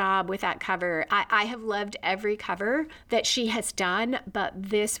beautiful job with that cover. I have loved every cover that she has done, but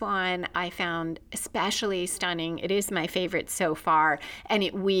this one I found especially stunning. It is my favorite so far, and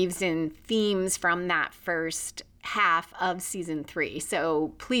it weaves in themes from that first half of season 3.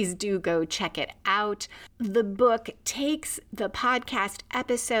 So please do go check it out. The book takes the podcast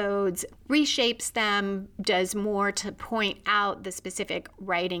episodes, reshapes them, does more to point out the specific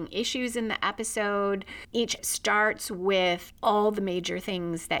writing issues in the episode. Each starts with all the major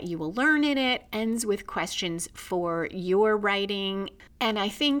things that you will learn in it, ends with questions for your writing. And I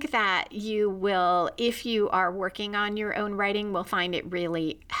think that you will, if you are working on your own writing, will find it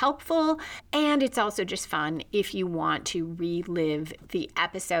really helpful. And it's also just fun if you want to relive the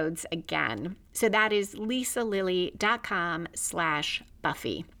episodes again. So that is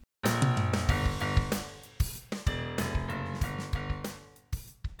lisalilly.com/Buffy.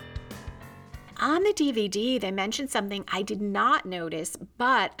 On the DVD, they mentioned something I did not notice,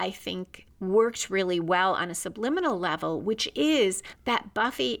 but I think worked really well on a subliminal level, which is that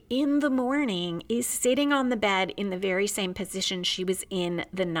Buffy in the morning is sitting on the bed in the very same position she was in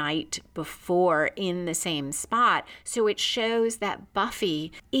the night before, in the same spot. So it shows that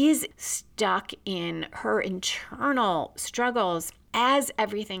Buffy is stuck in her internal struggles as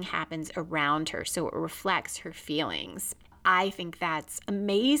everything happens around her. So it reflects her feelings. I think that's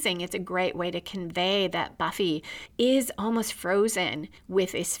amazing. It's a great way to convey that Buffy is almost frozen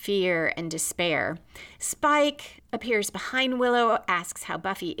with this fear and despair. Spike appears behind Willow, asks how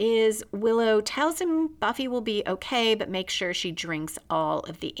Buffy is. Willow tells him Buffy will be okay, but makes sure she drinks all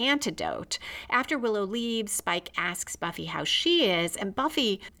of the antidote. After Willow leaves, Spike asks Buffy how she is, and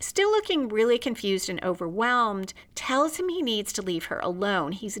Buffy, still looking really confused and overwhelmed, tells him he needs to leave her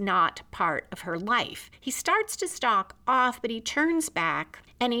alone. He's not part of her life. He starts to stalk off, but he turns back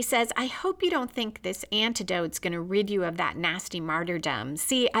and he says, I hope you don't think this antidote's going to rid you of that nasty martyrdom.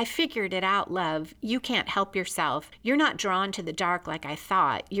 See, I figured it out, love. You can't help yourself. You're not drawn to the dark like I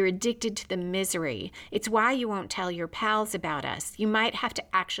thought. You're addicted to the misery. It's why you won't tell your pals about us. You might have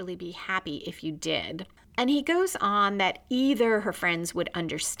to actually be happy if you did. And he goes on that either her friends would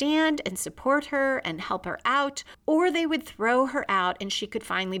understand and support her and help her out, or they would throw her out and she could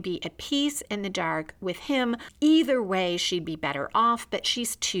finally be at peace in the dark with him. Either way, she'd be better off, but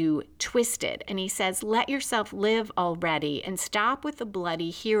she's too twisted. And he says, let yourself live already and stop with the bloody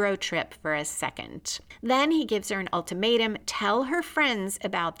hero trip for a second. Then he gives her an ultimatum, tell her friends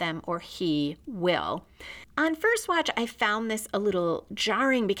about them or he will. On first watch, I found this a little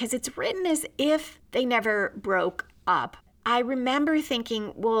jarring because it's written as if they never broke up. I remember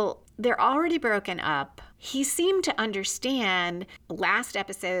thinking, well, they're already broken up. He seemed to understand last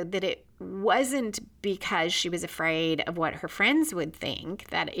episode that it wasn't because she was afraid of what her friends would think,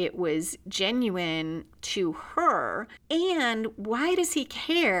 that it was genuine to her. And why does he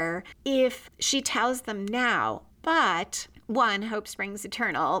care if she tells them now? But one, hope springs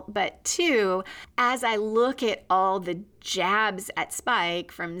eternal, but two, as I look at all the jabs at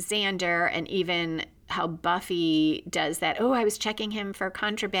Spike from Xander and even how Buffy does that, oh, I was checking him for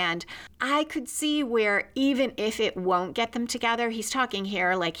contraband, I could see where even if it won't get them together, he's talking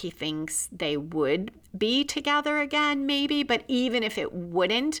here like he thinks they would be together again, maybe, but even if it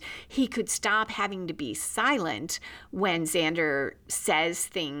wouldn't, he could stop having to be silent when Xander says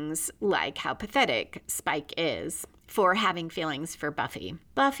things like how pathetic Spike is for having feelings for Buffy.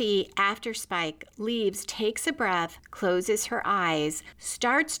 Buffy, after Spike leaves, takes a breath, closes her eyes,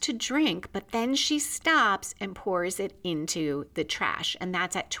 starts to drink, but then she stops and pours it into the trash. And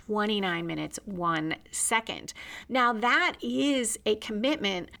that's at 29 minutes, 1 second. Now that is a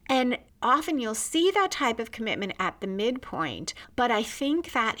commitment, and often you'll see that type of commitment at the midpoint, but I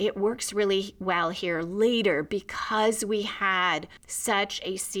think that it works really well here later because we had such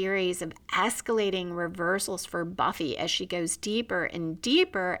a series of escalating reversals for Buffy as she goes deeper and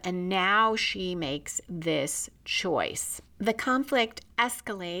deeper, and now she makes this choice. The conflict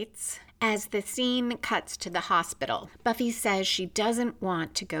escalates as the scene cuts to the hospital. Buffy says she doesn't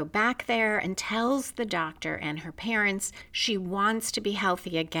want to go back there and tells the doctor and her parents she wants to be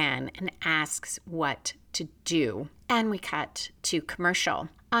healthy again and asks what to do. And we cut to commercial.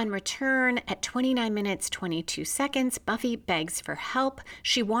 On return, at 29 minutes, 22 seconds, Buffy begs for help.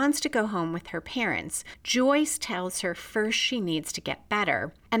 She wants to go home with her parents. Joyce tells her first she needs to get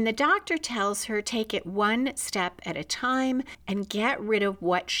better. And the doctor tells her take it one step at a time and get rid of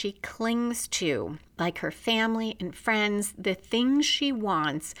what she clings to, like her family and friends, the things she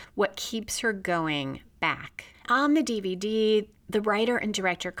wants, what keeps her going back. On the DVD, the writer and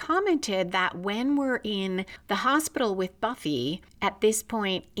director commented that when we're in the hospital with Buffy, at this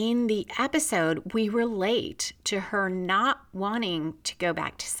point in the episode, we relate to her not wanting to go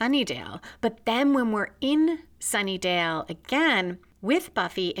back to Sunnydale. But then when we're in Sunnydale again with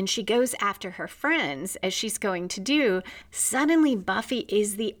Buffy and she goes after her friends, as she's going to do, suddenly Buffy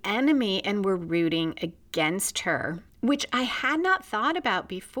is the enemy and we're rooting against her, which I had not thought about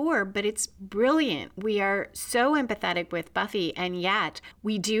before, but it's brilliant. We are so empathetic with Buffy, and yet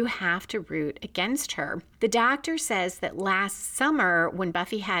we do have to root against her. The doctor says that last summer, when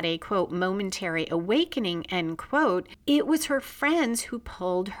Buffy had a, quote, momentary awakening, end quote, it was her friends who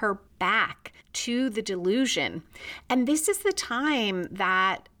pulled her back to the delusion. And this is the time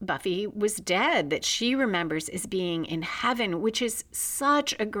that Buffy was dead, that she remembers as being in heaven, which is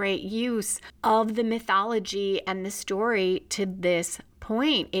such a great use of the mythology and the story to this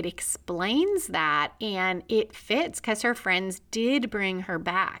point. It explains that, and it fits because her friends did bring her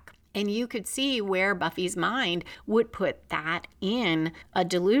back. And you could see where Buffy's mind would put that in a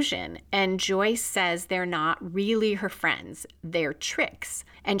delusion. And Joyce says they're not really her friends, they're tricks.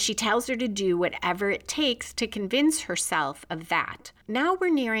 And she tells her to do whatever it takes to convince herself of that. Now we're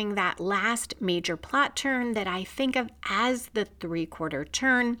nearing that last major plot turn that I think of as the three-quarter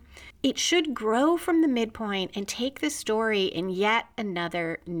turn. It should grow from the midpoint and take the story in yet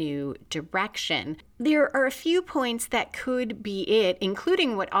another new direction. There are a few points that could be it,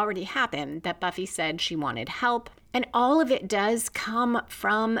 including what already happened, that Buffy said she wanted help. And all of it does come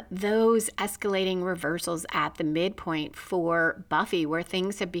from those escalating reversals at the midpoint for Buffy, where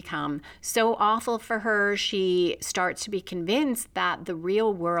things have become so awful for her. She starts to be convinced that the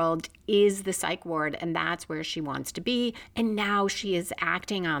real world is the psych ward, and that's where she wants to be. And now she is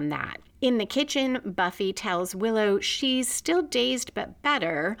acting on that. In the kitchen, Buffy tells Willow she's still dazed but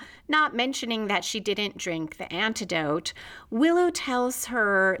better, not mentioning that she didn't drink the antidote. Willow tells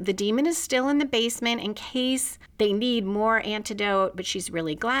her the demon is still in the basement in case they need more antidote, but she's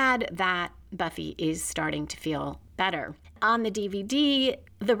really glad that Buffy is starting to feel better. On the DVD,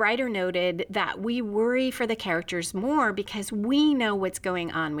 the writer noted that we worry for the characters more because we know what's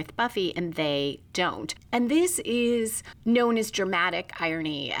going on with Buffy and they don't. And this is known as dramatic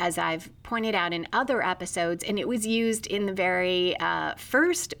irony, as I've pointed out in other episodes, and it was used in the very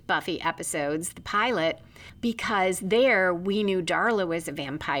first Buffy episodes, the pilot, because there we knew Darla was a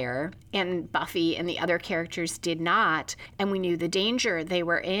vampire and Buffy and the other characters did not, and we knew the danger they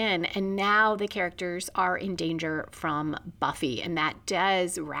were in, and now the characters are in danger from Buffy, and that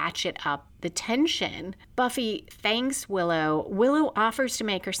does ratchet up the tension. Buffy thanks Willow. Willow offers to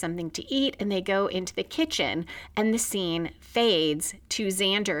make her something to eat, and they go into the kitchen, and the scene fades to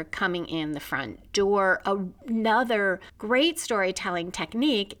Xander coming in the front door. Another great storytelling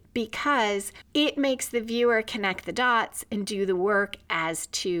technique, because it makes the viewer connect the dots and do the work as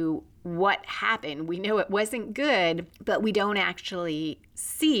to what happened. We know it wasn't good, but we don't actually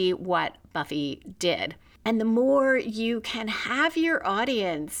see what Buffy did. And the more you can have your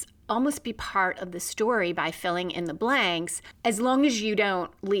audience almost be part of the story by filling in the blanks. As long as you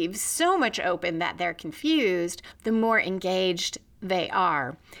don't leave so much open that they're confused, the more engaged they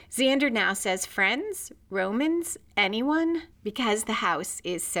are. Xander now says friends, Romans, anyone, because the house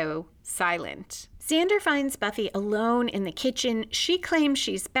is so silent. Xander finds Buffy alone in the kitchen. She claims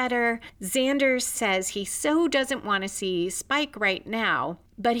she's better. Xander says he so doesn't want to see Spike right now,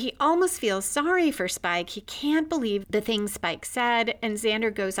 but he almost feels sorry for Spike. He can't believe the things Spike said, and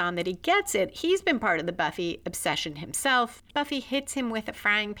Xander goes on that he gets it. He's been part of the Buffy obsession himself. Buffy hits him with a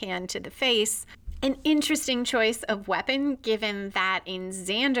frying pan to the face. An interesting choice of weapon, given that in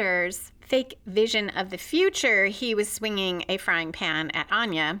Xander's fake vision of the future, he was swinging a frying pan at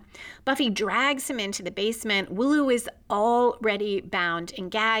Anya. Buffy drags him into the basement. Willow is already bound and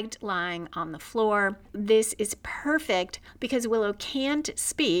gagged, lying on the floor. This is perfect because Willow can't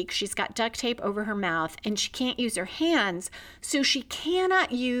speak. She's got duct tape over her mouth, and she can't use her hands, so she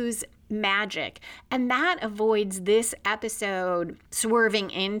cannot use magic. And that avoids this episode swerving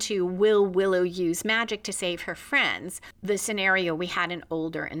into will Willow use magic to save her friends, the scenario we had in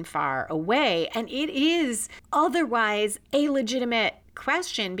Older and Far Away. And it is otherwise a legitimate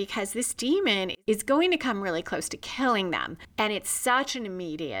question because this demon is going to come really close to killing them. And it's such an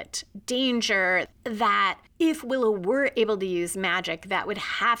immediate danger that if Willow were able to use magic, that would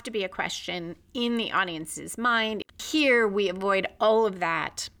have to be a question in the audience's mind. Here we avoid all of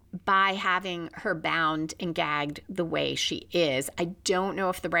that by having her bound and gagged the way she is. I don't know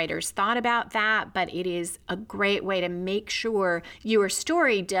if the writers thought about that, but it is a great way to make sure your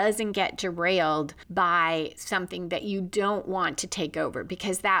story doesn't get derailed by something that you don't want to take over,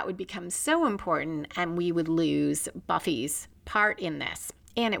 because that would become so important and we would lose Buffy's part in this.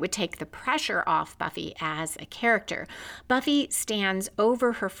 And it would take the pressure off Buffy as a character. Buffy stands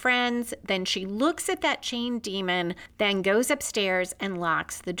over her friends, then she looks at that chained demon, then goes upstairs and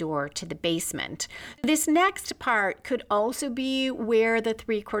locks the door to the basement. This next part could also be where the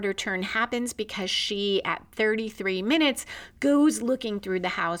three-quarter turn happens, because she, at 33 minutes, goes looking through the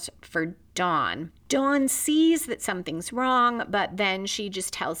house for Dawn. Dawn sees that something's wrong, but then she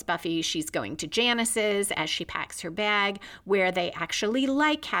just tells Buffy she's going to Janice's as she packs her bag, where they actually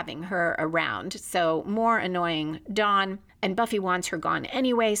like having her around. So more annoying Dawn. And Buffy wants her gone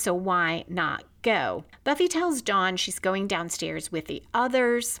anyway, so why not go? Buffy tells Dawn she's going downstairs with the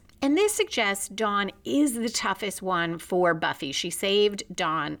others. And this suggests Dawn is the toughest one for Buffy. She saved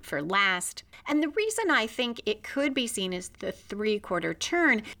Dawn for last. And the reason I think it could be seen as the three-quarter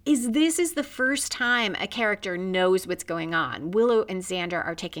turn is this is the first time a character knows what's going on. Willow and Xander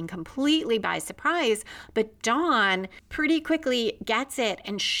are taken completely by surprise, but Dawn pretty quickly gets it,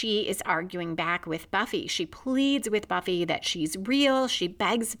 and she is arguing back with Buffy. She pleads with Buffy that she's real. She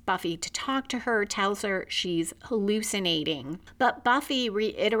begs Buffy to talk to her, tells her she's hallucinating. But Buffy,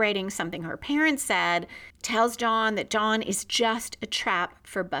 reiterating something her parents said, tells Dawn that Dawn is just a trap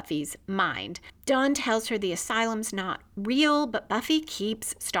for Buffy's mind. Dawn tells her the asylum's not real, but Buffy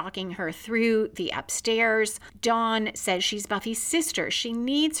keeps stalking her through the upstairs. Dawn says she's Buffy's sister. She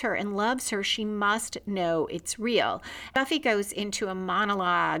needs her and loves her. She must know it's real. Buffy goes into a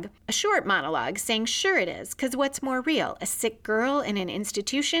monologue, a short monologue, saying sure it is, because what's more real, a sick girl in an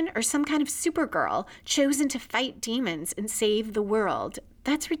institution or some kind of supergirl chosen to fight demons and save the world?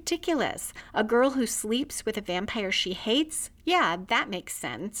 That's ridiculous. A girl who sleeps with a vampire she hates? Yeah, that makes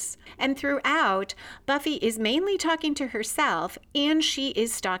sense. And throughout, Buffy is mainly talking to herself, and she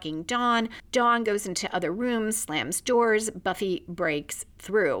is stalking Dawn. Dawn goes into other rooms, slams doors. Buffy breaks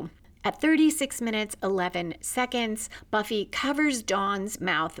through. At 36 minutes, 11 seconds, Buffy covers Dawn's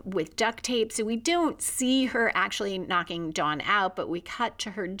mouth with duct tape, so we don't see her actually knocking Dawn out, but we cut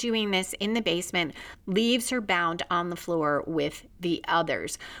to her doing this in the basement, leaves her bound on the floor with the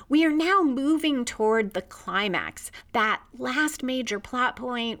others. We are now moving toward the climax, that last major plot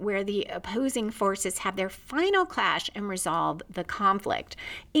point where the opposing forces have their final clash and resolve the conflict.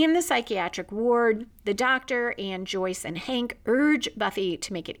 In the psychiatric ward, the doctor and Joyce and Hank urge Buffy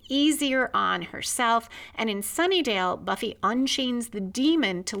to make it easier on herself, and in Sunnydale, Buffy unchains the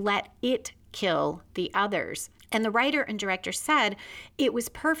demon to let it kill the others. And the writer and director said it was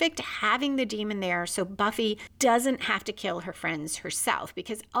perfect having the demon there so Buffy doesn't have to kill her friends herself,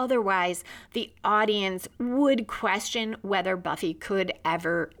 because otherwise the audience would question whether Buffy could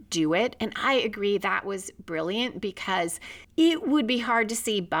ever do it. And I agree that was brilliant, because it would be hard to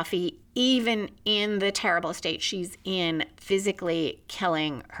see Buffy even in the terrible state she's in, physically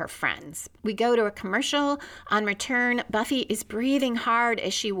killing her friends. We go to a commercial. On return, Buffy is breathing hard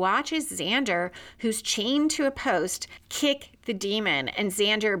as she watches Xander, who's chained to a post, kick the demon, and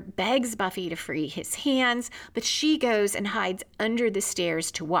Xander begs Buffy to free his hands, but she goes and hides under the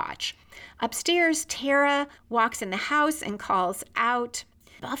stairs to watch. Upstairs, Tara walks in the house and calls out.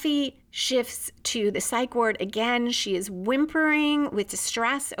 Buffy shifts to the psych ward again. She is whimpering with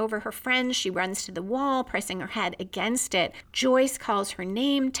distress over her friend. She runs to the wall, pressing her head against it. Joyce calls her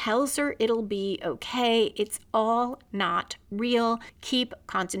name, tells her it'll be okay. It's all not real. Keep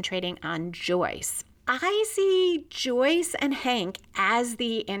concentrating on Joyce. I see Joyce and Hank as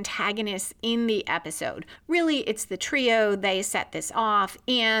the antagonists in the episode. Really, it's the trio. They set this off.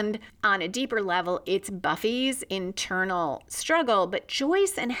 And on a deeper level, it's Buffy's internal struggle. But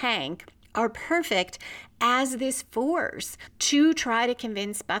Joyce and Hank are perfect as this force to try to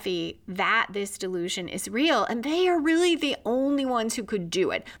convince Buffy that this delusion is real. And they are really the only ones who could do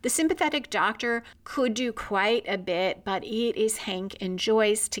it. The sympathetic doctor could do quite a bit, but it is Hank and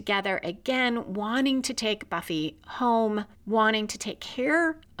Joyce together again, wanting to take Buffy home, wanting to take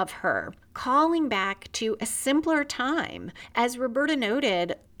care of her, calling back to a simpler time. As Roberta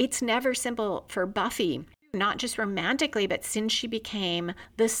noted, it's never simple for Buffy. Not just romantically, but since she became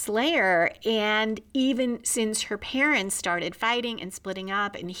the Slayer, and even since her parents started fighting and splitting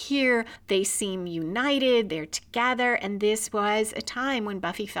up, and here they seem united, they're together, and this was a time when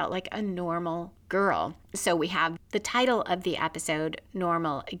Buffy felt like a normal girl. So we have the title of the episode,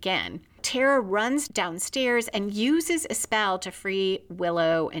 Normal Again. Tara runs downstairs and uses a spell to free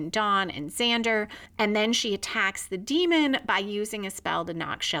Willow and Dawn and Xander, and then she attacks the demon by using a spell to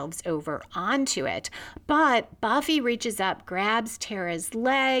knock shelves over onto it. But Buffy reaches up, grabs Tara's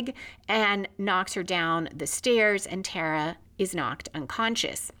leg, and knocks her down the stairs, and Tara is knocked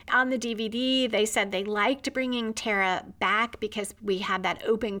unconscious. On the DVD, they said they liked bringing Tara back because we had that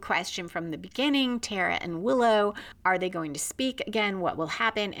open question from the beginning. Tara and Willow, are they going to speak again? What will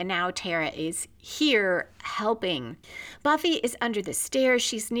happen? And now Tara is here helping. Buffy is under the stairs.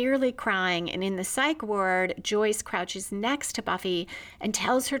 She's nearly crying. And in the psych ward, Joyce crouches next to Buffy and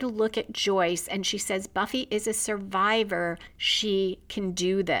tells her to look at Joyce. And she says, Buffy is a survivor. She can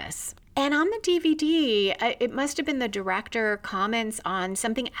do this. And on the DVD, it must have been the director comments on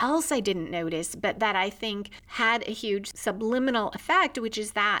something else I didn't notice, but that I think had a huge subliminal effect, which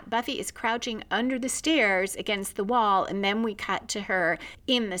is that Buffy is crouching under the stairs against the wall, and then we cut to her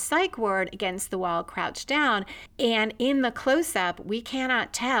in the psych ward against the wall, crouched down. And in the close-up, we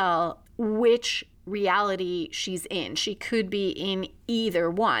cannot tell which reality she's in. She could be in either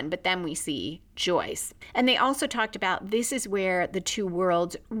one, but then we see Joyce. And they also talked about this is where the two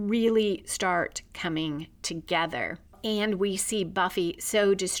worlds really start coming together. And we see Buffy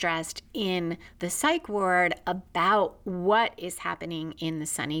so distressed in the psych ward about what is happening in the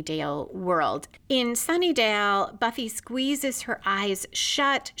Sunnydale world. In Sunnydale, Buffy squeezes her eyes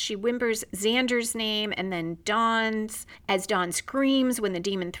shut. She whimpers Xander's name and then Dawn's, as Dawn screams when the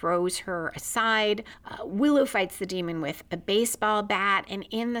demon throws her aside. Willow fights the demon with a baseball bat. And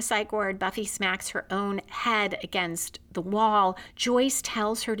in the psych ward, Buffy smacks her own head against the wall. Joyce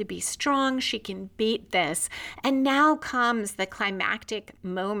tells her to be strong. She can beat this. And now comes the climactic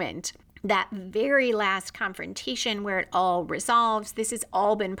moment, that very last confrontation where it all resolves. This has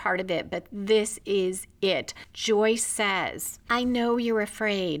all been part of it, but this is it. Joyce says, I know you're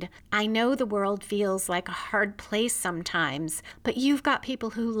afraid. I know the world feels like a hard place sometimes, but you've got people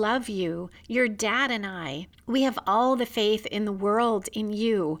who love you. Your dad and I. We have all the faith in the world in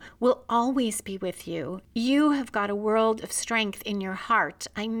you. We'll always be with you. You have got a world of strength in your heart.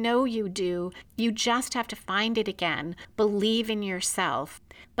 I know you do. You just have to find it again. Believe in yourself.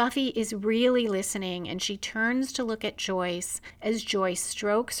 Buffy is really listening, and she turns to look at Joyce. As Joyce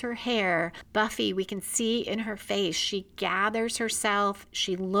strokes her hair, Buffy, we can see in her face, she gathers herself,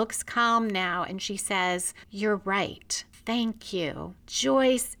 she looks calm now, and she says, you're right. Thank you.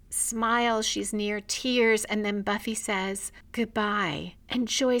 Joyce smiles, she's near tears, and then Buffy says, goodbye. And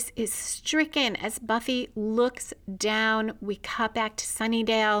Joyce is stricken as Buffy looks down. We cut back to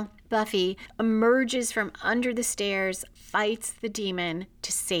Sunnydale. Buffy emerges from under the stairs, fights the demon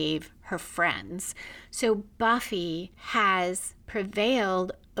to save her friends. So Buffy has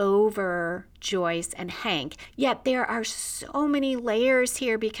prevailed over Joyce and Hank. Yet there are so many layers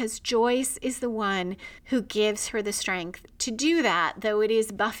here because Joyce is the one who gives her the strength to do that, though it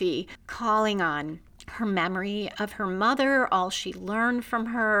is Buffy calling on her memory of her mother, all she learned from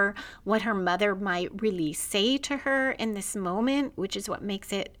her, what her mother might really say to her in this moment, which is what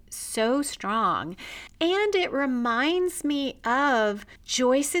makes it so strong. And it reminds me of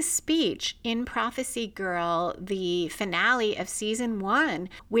Joyce's speech in Prophecy Girl, the finale of season 1,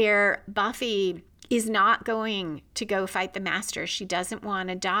 where Buffy is not going to go fight the Master. She doesn't want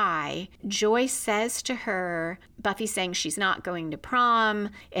to die. Joyce says to her, Buffy's saying she's not going to prom,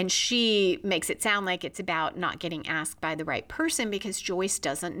 and she makes it sound like it's about not getting asked by the right person because Joyce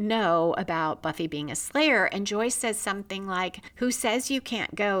doesn't know about Buffy being a Slayer. And Joyce says something like, "Who says you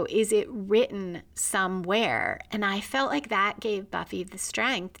can't go? Is it written somewhere?" And I felt like that gave Buffy the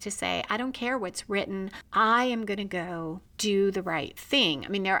strength to say, I don't care what's written. I am going to go do the right thing. I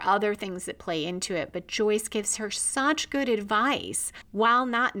mean, there are other things that play into it, but Joyce gives her such good advice while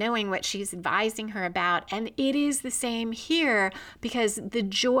not knowing what she's advising her about. And it is the same here, because the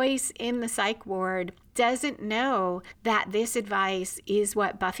Joyce in the psych ward doesn't know that this advice is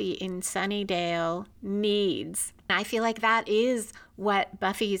what Buffy in Sunnydale needs. I feel like that is what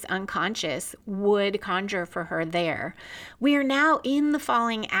Buffy's unconscious would conjure for her there. We are now in the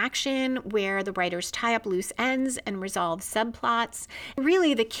falling action where the writers tie up loose ends and resolve subplots.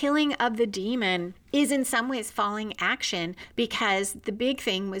 Really, the killing of the demon is in some ways falling action because the big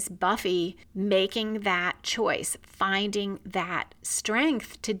thing was Buffy making that choice, finding that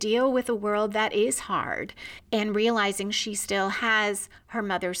strength to deal with a world that is hard and realizing she still has her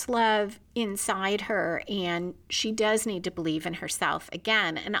mother's love inside her and she does need to believe in herself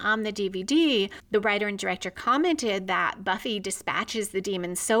again. And on the DVD, the writer and director commented that Buffy dispatches the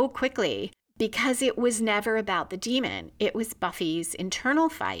demon so quickly because it was never about the demon. It was Buffy's internal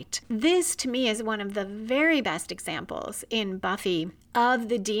fight. This, to me, is one of the very best examples in Buffy of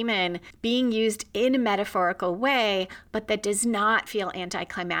the demon being used in a metaphorical way, but that does not feel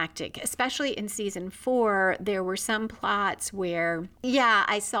anticlimactic. Especially in season 4, there were some plots where,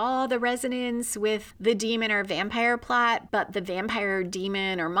 I saw the resonance with the demon or vampire plot, but the vampire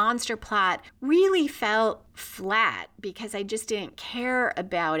demon or monster plot really felt flat because I just didn't care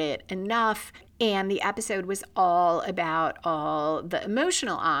about it enough. And the episode was all about all the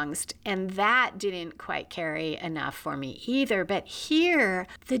emotional angst, and that didn't quite carry enough for me either. But here,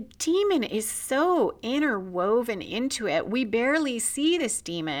 the demon is so interwoven into it. We barely see this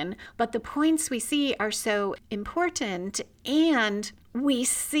demon, but the points we see are so important, and we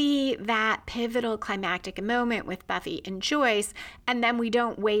see that pivotal climactic moment with Buffy and Joyce, and then we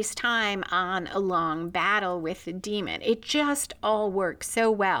don't waste time on a long battle with the demon. It just all works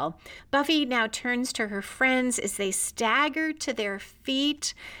so well. Buffy now turns to her friends as they stagger to their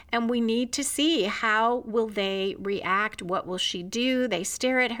feet, and we need to see how will they react. What will she do? They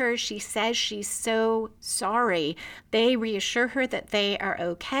stare at her. She says she's so sorry. They reassure her that they are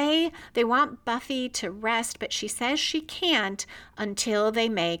okay. They want Buffy to rest, but she says she can't until they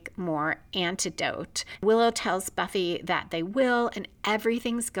make more antidote. Willow tells Buffy that they will, and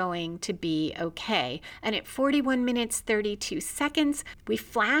everything's going to be okay. And at 41 minutes, 32 seconds, we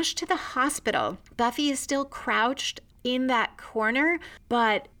flash to the hospital. Buffy is still crouched in that corner,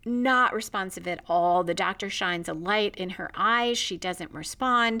 but not responsive at all. The doctor shines a light in her eyes. She doesn't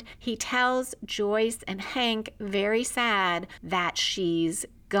respond. He tells Joyce and Hank, very sad, that she's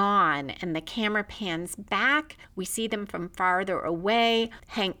gone, and the camera pans back. We see them from farther away.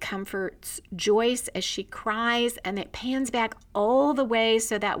 Hank comforts Joyce as she cries, and it pans back all the way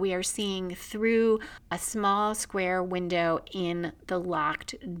so that we are seeing through a small square window in the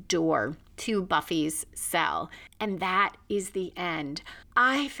locked door to Buffy's cell. And that is the end.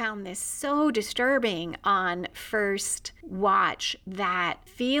 I found this so disturbing on first watch, that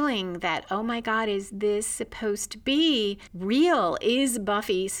feeling that, oh my God, is this supposed to be real? Is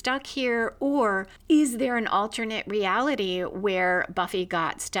Buffy stuck here, or is there an alternate reality where Buffy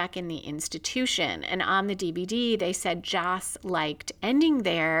got stuck in the institution? And on the DVD, they said Joss liked ending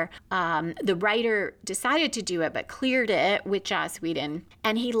there. The writer decided to do it, but cleared it with Joss Whedon.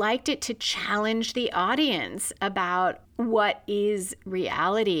 And he liked it to challenge the audience about what is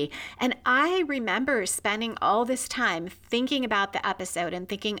reality. And I remember spending all this time thinking about the episode and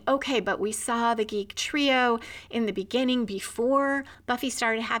thinking, okay, but we saw the geek trio in the beginning before Buffy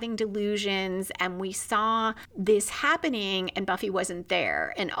started having delusions, and we saw this happening and Buffy wasn't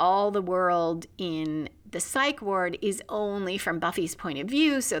there, and all the world in the psych ward is only from Buffy's point of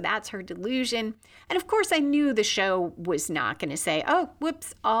view, so that's her delusion. And of course, I knew the show was not going to say, oh,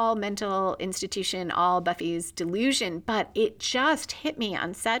 whoops, all mental institution, all Buffy's delusion, but it just hit me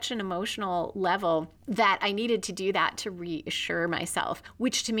on such an emotional level that I needed to do that to reassure myself,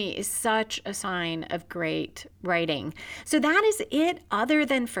 which to me is such a sign of great writing. So that is it, other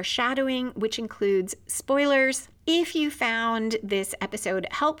than foreshadowing, which includes spoilers. If you found this episode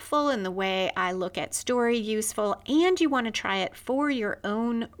helpful in the way I look at story useful, and you want to try it for your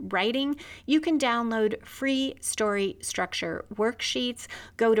own writing, you can download free story structure worksheets.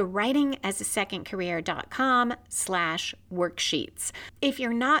 Go to writingasasecondcareer.com/worksheets. If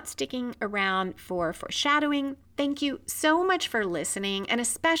you're not sticking around for foreshadowing, thank you so much for listening, and a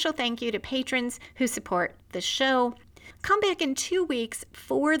special thank you to patrons who support the show. Come back in 2 weeks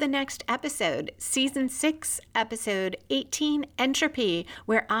for the next episode, Season 6, Episode 18, Entropy,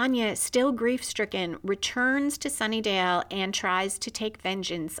 where Anya, still grief-stricken, returns to Sunnydale and tries to take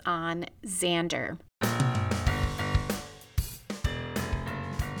vengeance on Xander.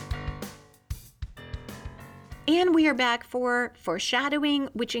 And we are back for foreshadowing,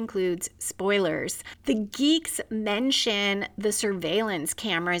 which includes spoilers. The geeks mention the surveillance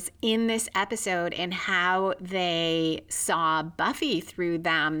cameras in this episode and how they saw Buffy through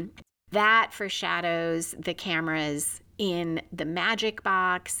them. That foreshadows the cameras in the magic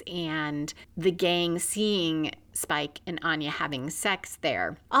box and the gang seeing Spike and Anya having sex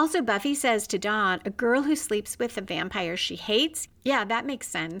there. Also, Buffy says to Dawn, a girl who sleeps with a vampire she hates. Yeah, that makes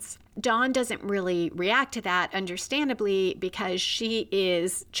sense. Dawn doesn't really react to that, understandably, because she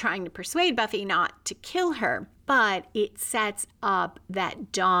is trying to persuade Buffy not to kill her. But it sets up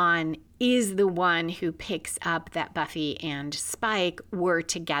that Dawn is the one who picks up that Buffy and Spike were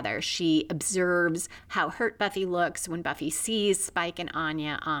together. She observes how hurt Buffy looks when Buffy sees Spike and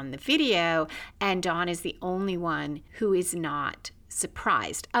Anya on the video, and Dawn is the only one who is not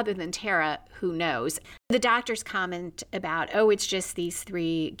surprised, other than Tara, who knows. The doctor's comment about, it's just these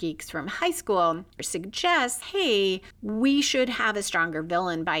 3 geeks from high school, suggests, hey, we should have a stronger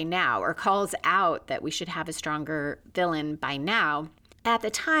villain by now, or calls out that we should have a stronger villain by now. At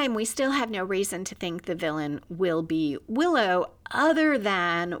the time, we still have no reason to think the villain will be Willow, other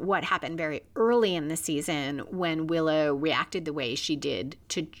than what happened very early in the season when Willow reacted the way she did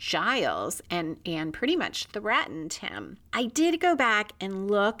to Giles and pretty much threatened him. I did go back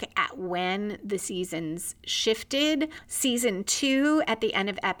and look at when the seasons shifted. Season 2, at the end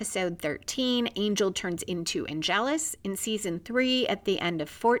of episode 13, Angel turns into Angelus. In season 3, at the end of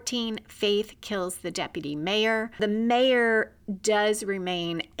 14, Faith kills the deputy mayor. The mayor does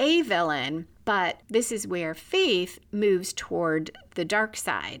remain a villain, but this is where Faith moves toward the dark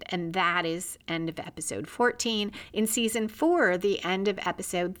side, and that is end of episode 14. In season 4, the end of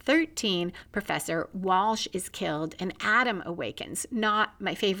episode 13, Professor Walsh is killed and Adam awakens. Not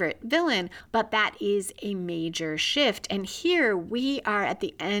my favorite villain, but that is a major shift. And here we are at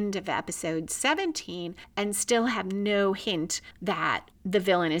the end of episode 17 and still have no hint that the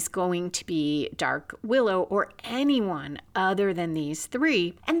villain is going to be Dark Willow or anyone other than these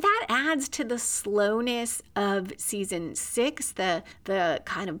 3. And that adds to the slowness of season 6, the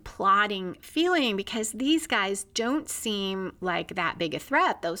kind of plotting feeling, because these guys don't seem like that big a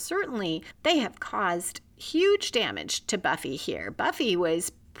threat, though certainly they have caused huge damage to Buffy here. Buffy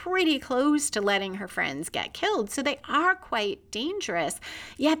was pretty close to letting her friends get killed, so they are quite dangerous,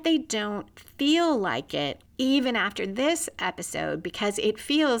 yet they don't feel like it even after this episode, because it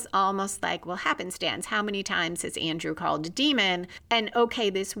feels almost like, well, happenstance. How many times has Andrew called a demon? And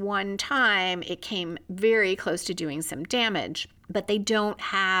okay, this one time it came very close to doing some damage, but they don't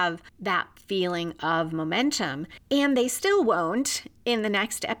have that feeling of momentum, and they still won't in the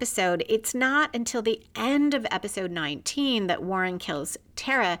next episode. It's not until the end of episode 19 that Warren kills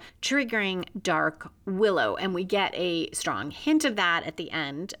Tara, triggering Dark Willow, and we get a strong hint of that at the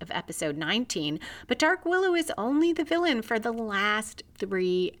end of episode 19. But Dark Willow is only the villain for the last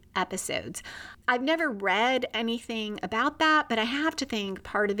 3 episodes. I've never read anything about that, but I have to think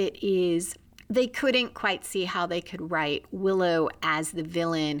part of it is they couldn't quite see how they could write Willow as the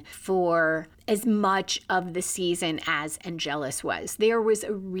villain for as much of the season as Angelus was. There was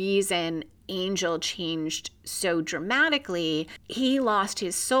a reason Angel changed so dramatically. He lost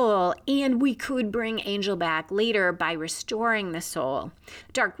his soul, and we could bring Angel back later by restoring the soul.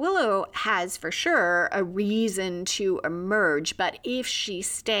 Dark Willow has for sure a reason to emerge, but if she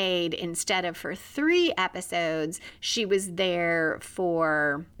stayed instead of for 3 episodes, she was there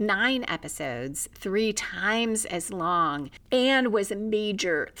for 9 episodes, 3 times as long, and was a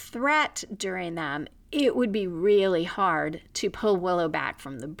major threat during them, it would be really hard to pull Willow back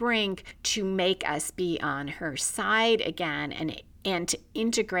from the brink, to make us be on her side again, and to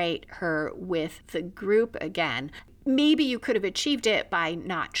integrate her with the group again. Maybe you could have achieved it by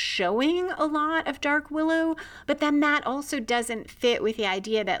not showing a lot of Dark Willow, but then that also doesn't fit with the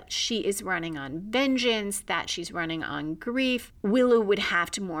idea that she is running on vengeance, that she's running on grief. Willow would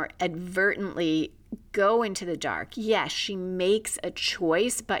have to more advertently go into the dark. Yes, she makes a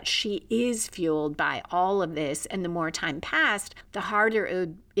choice, but she is fueled by all of this. And the more time passed, the harder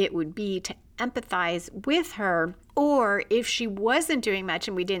it would be to empathize with her. Or if she wasn't doing much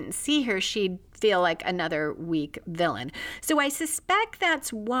and we didn't see her, she'd feel like another weak villain. So I suspect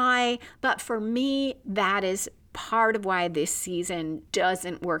that's why, but for me, that is part of why this season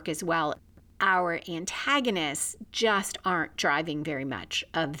doesn't work as well. Our antagonists just aren't driving very much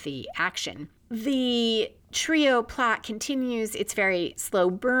of the action. The trio plot continues. It's very slow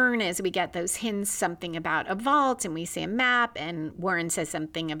burn as we get those hints, something about a vault, and we see a map, and Warren says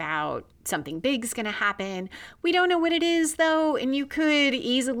something about something big's going to happen. We don't know what it is, though, and you could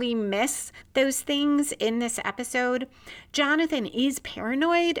easily miss those things in this episode. Jonathan is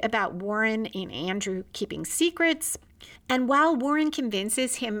paranoid about Warren and Andrew keeping secrets. And while Warren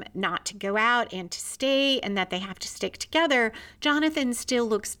convinces him not to go out and to stay and that they have to stick together, Jonathan still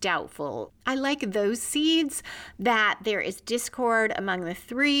looks doubtful. I like those seeds that there is discord among the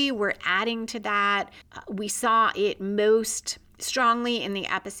three. We're adding to that. We saw it most strongly in the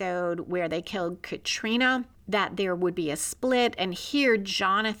episode where they killed Katrina, that there would be a split. And here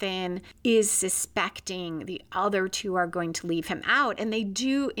Jonathan is suspecting the other two are going to leave him out. And they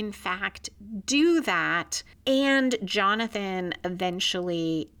do, in fact, do that. And Jonathan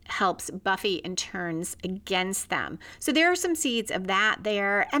eventually helps Buffy and turns against them. So there are some seeds of that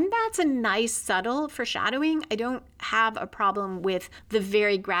there. And that's a nice, subtle foreshadowing. I don't have a problem with the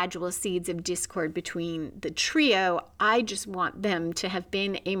very gradual seeds of discord between the trio. I just want them to have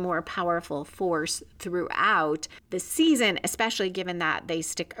been a more powerful force throughout the season, especially given that they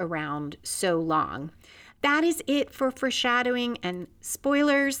stick around so long. That is it for foreshadowing and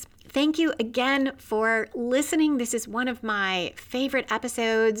spoilers. Thank you again for listening. This is one of my favorite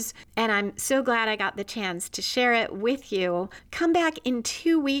episodes, and I'm so glad I got the chance to share it with you. Come back in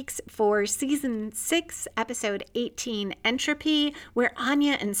 2 weeks for Season 6, Episode 18, Entropy, where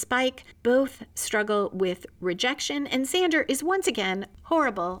Anya and Spike both struggle with rejection, and Xander is once again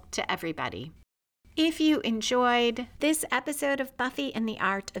horrible to everybody. If you enjoyed this episode of Buffy and the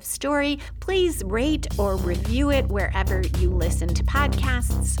Art of Story, please rate or review it wherever you listen to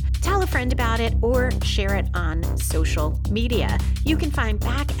podcasts. Tell a friend about it or share it on social media. You can find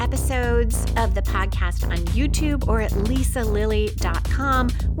back episodes of the podcast on YouTube or at lisalilly.com,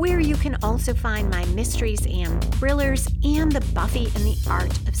 where you can also find my mysteries and thrillers and the Buffy and the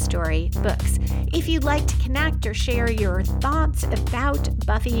Art of Story books. If you'd like to connect or share your thoughts about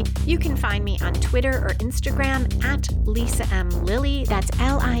Buffy, you can find me on Twitter or Instagram at Lisa M. Lilly. That's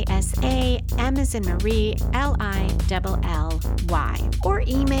Lisa, M as in Marie, Lilly. Or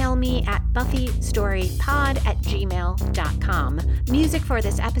email me at buffystorypod@gmail.com. Music for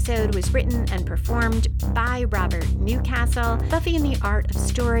this episode was written and performed by Robert Newcastle. Buffy and the Art of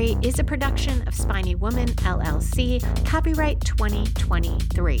Story is a production of Spiny Woman, LLC. Copyright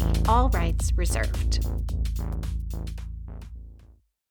 2023. All rights reserved.